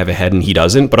am and I have a head and he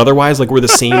doesn't. But otherwise, like we're the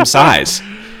same size.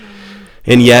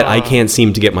 And yet I can't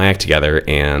seem to get my act together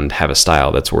and have a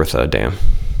style that's worth a damn.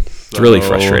 It's really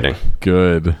frustrating.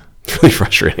 Good. It's really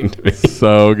frustrating to me.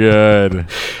 So good.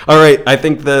 All right, I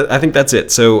think that's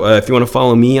it. So if you want to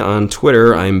follow me on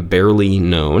Twitter, I'm barely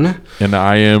known. And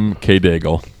I am K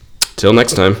Daigle. Till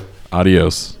next time.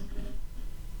 Adios.